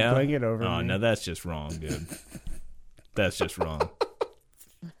 I had a blanket over Oh, me. no, that's just wrong, dude. That's just wrong.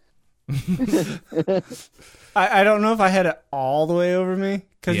 I don't know if I had it all the way over me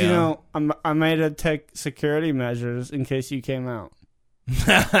because Yeah. I made to take security measures in case you came out.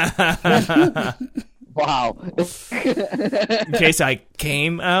 Wow. In case I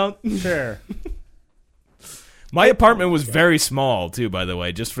came out. Sure. My apartment was very small, too, by the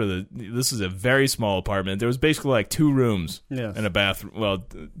way. This is a very small apartment. There was basically like 2 rooms Yes. and a bathroom. Well,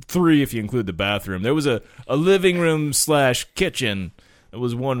 3 if you include the bathroom. There was a living room / kitchen. It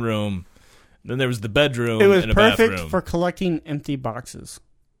was 1 room. Then there was the bedroom It was and a perfect bathroom. for collecting empty boxes.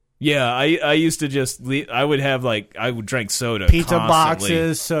 Yeah, I used to just leave. I would drink soda. Pizza constantly.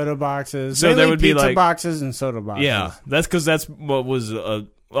 boxes, soda boxes. So there Mainly would be, pizza like- boxes and soda boxes. Yeah, that's what was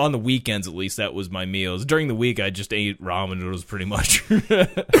on the weekends at least. That was my meals. During the week, I just ate ramen noodles pretty much,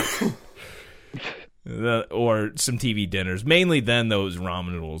 or some TV dinners. Mainly then, though, it was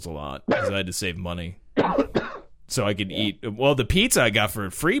ramen noodles a lot because I had to save money. So I could eat. Well, the pizza I got for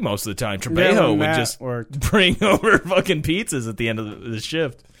free most of the time. Trebejo would just bring over fucking pizzas at the end of the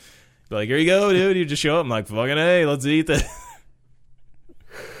shift. Be like, here you go, dude. You just show up. I'm like, fucking hey, let's eat that.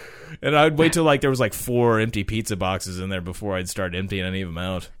 And I'd wait till there was 4 empty pizza boxes in there before I'd start emptying any of them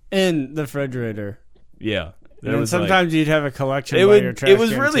out. in the refrigerator. Yeah. And sometimes you'd have a collection it by your would. trash It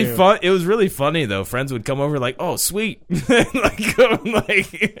was can, really too. fun. It was really funny though. Friends would come over like, "Oh, sweet," Soda.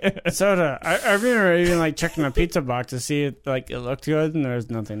 I remember even checking a pizza box to see if it looked good, and there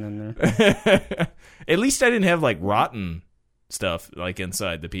was nothing in there. At least I didn't have rotten stuff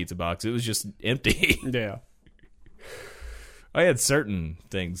inside the pizza box. It was just empty. Yeah. I had certain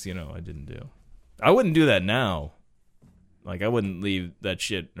things, I didn't do. I wouldn't do that now. I wouldn't leave that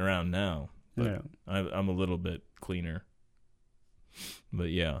shit around now. But Yeah. I'm a little bit cleaner.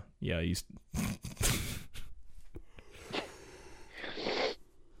 But yeah, I used.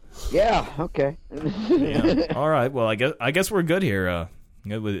 Yeah. Okay. Yeah. All right. Well, I guess we're good here.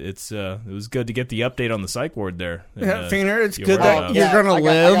 It was good to get the update on the psych ward there. And, Yeah, Finger, it's you good were, that you're gonna I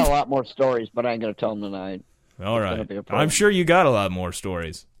live. got a lot more stories, but I ain't gonna tell them tonight. all it's right. gonna be a problem. I'm sure you got a lot more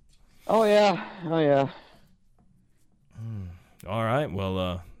stories. Oh yeah. Oh yeah. All right.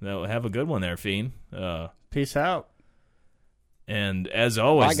 Well, have a good one there, Fiend. Peace out. And as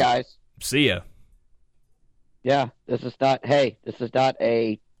always, Bye, guys. see ya. Yeah. This is not a.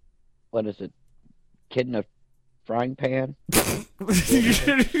 What is it? Kid in a frying pan. You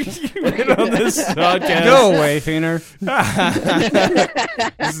been on this podcast. Go away, Finger.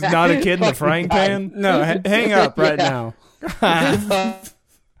 This is not a kid in the frying pan. No, hang up right now. All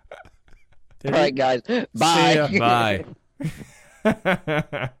right, guys. Bye. ya. Bye.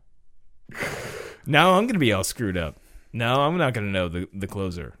 Now I'm gonna be all screwed up. No, I'm not gonna know the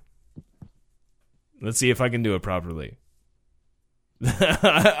closer. Let's see if I can do it properly.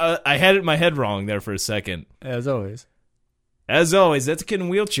 I had it in my head wrong there for a second. As always. As always, that's a kid in a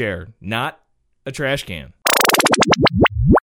wheelchair, not a trash can.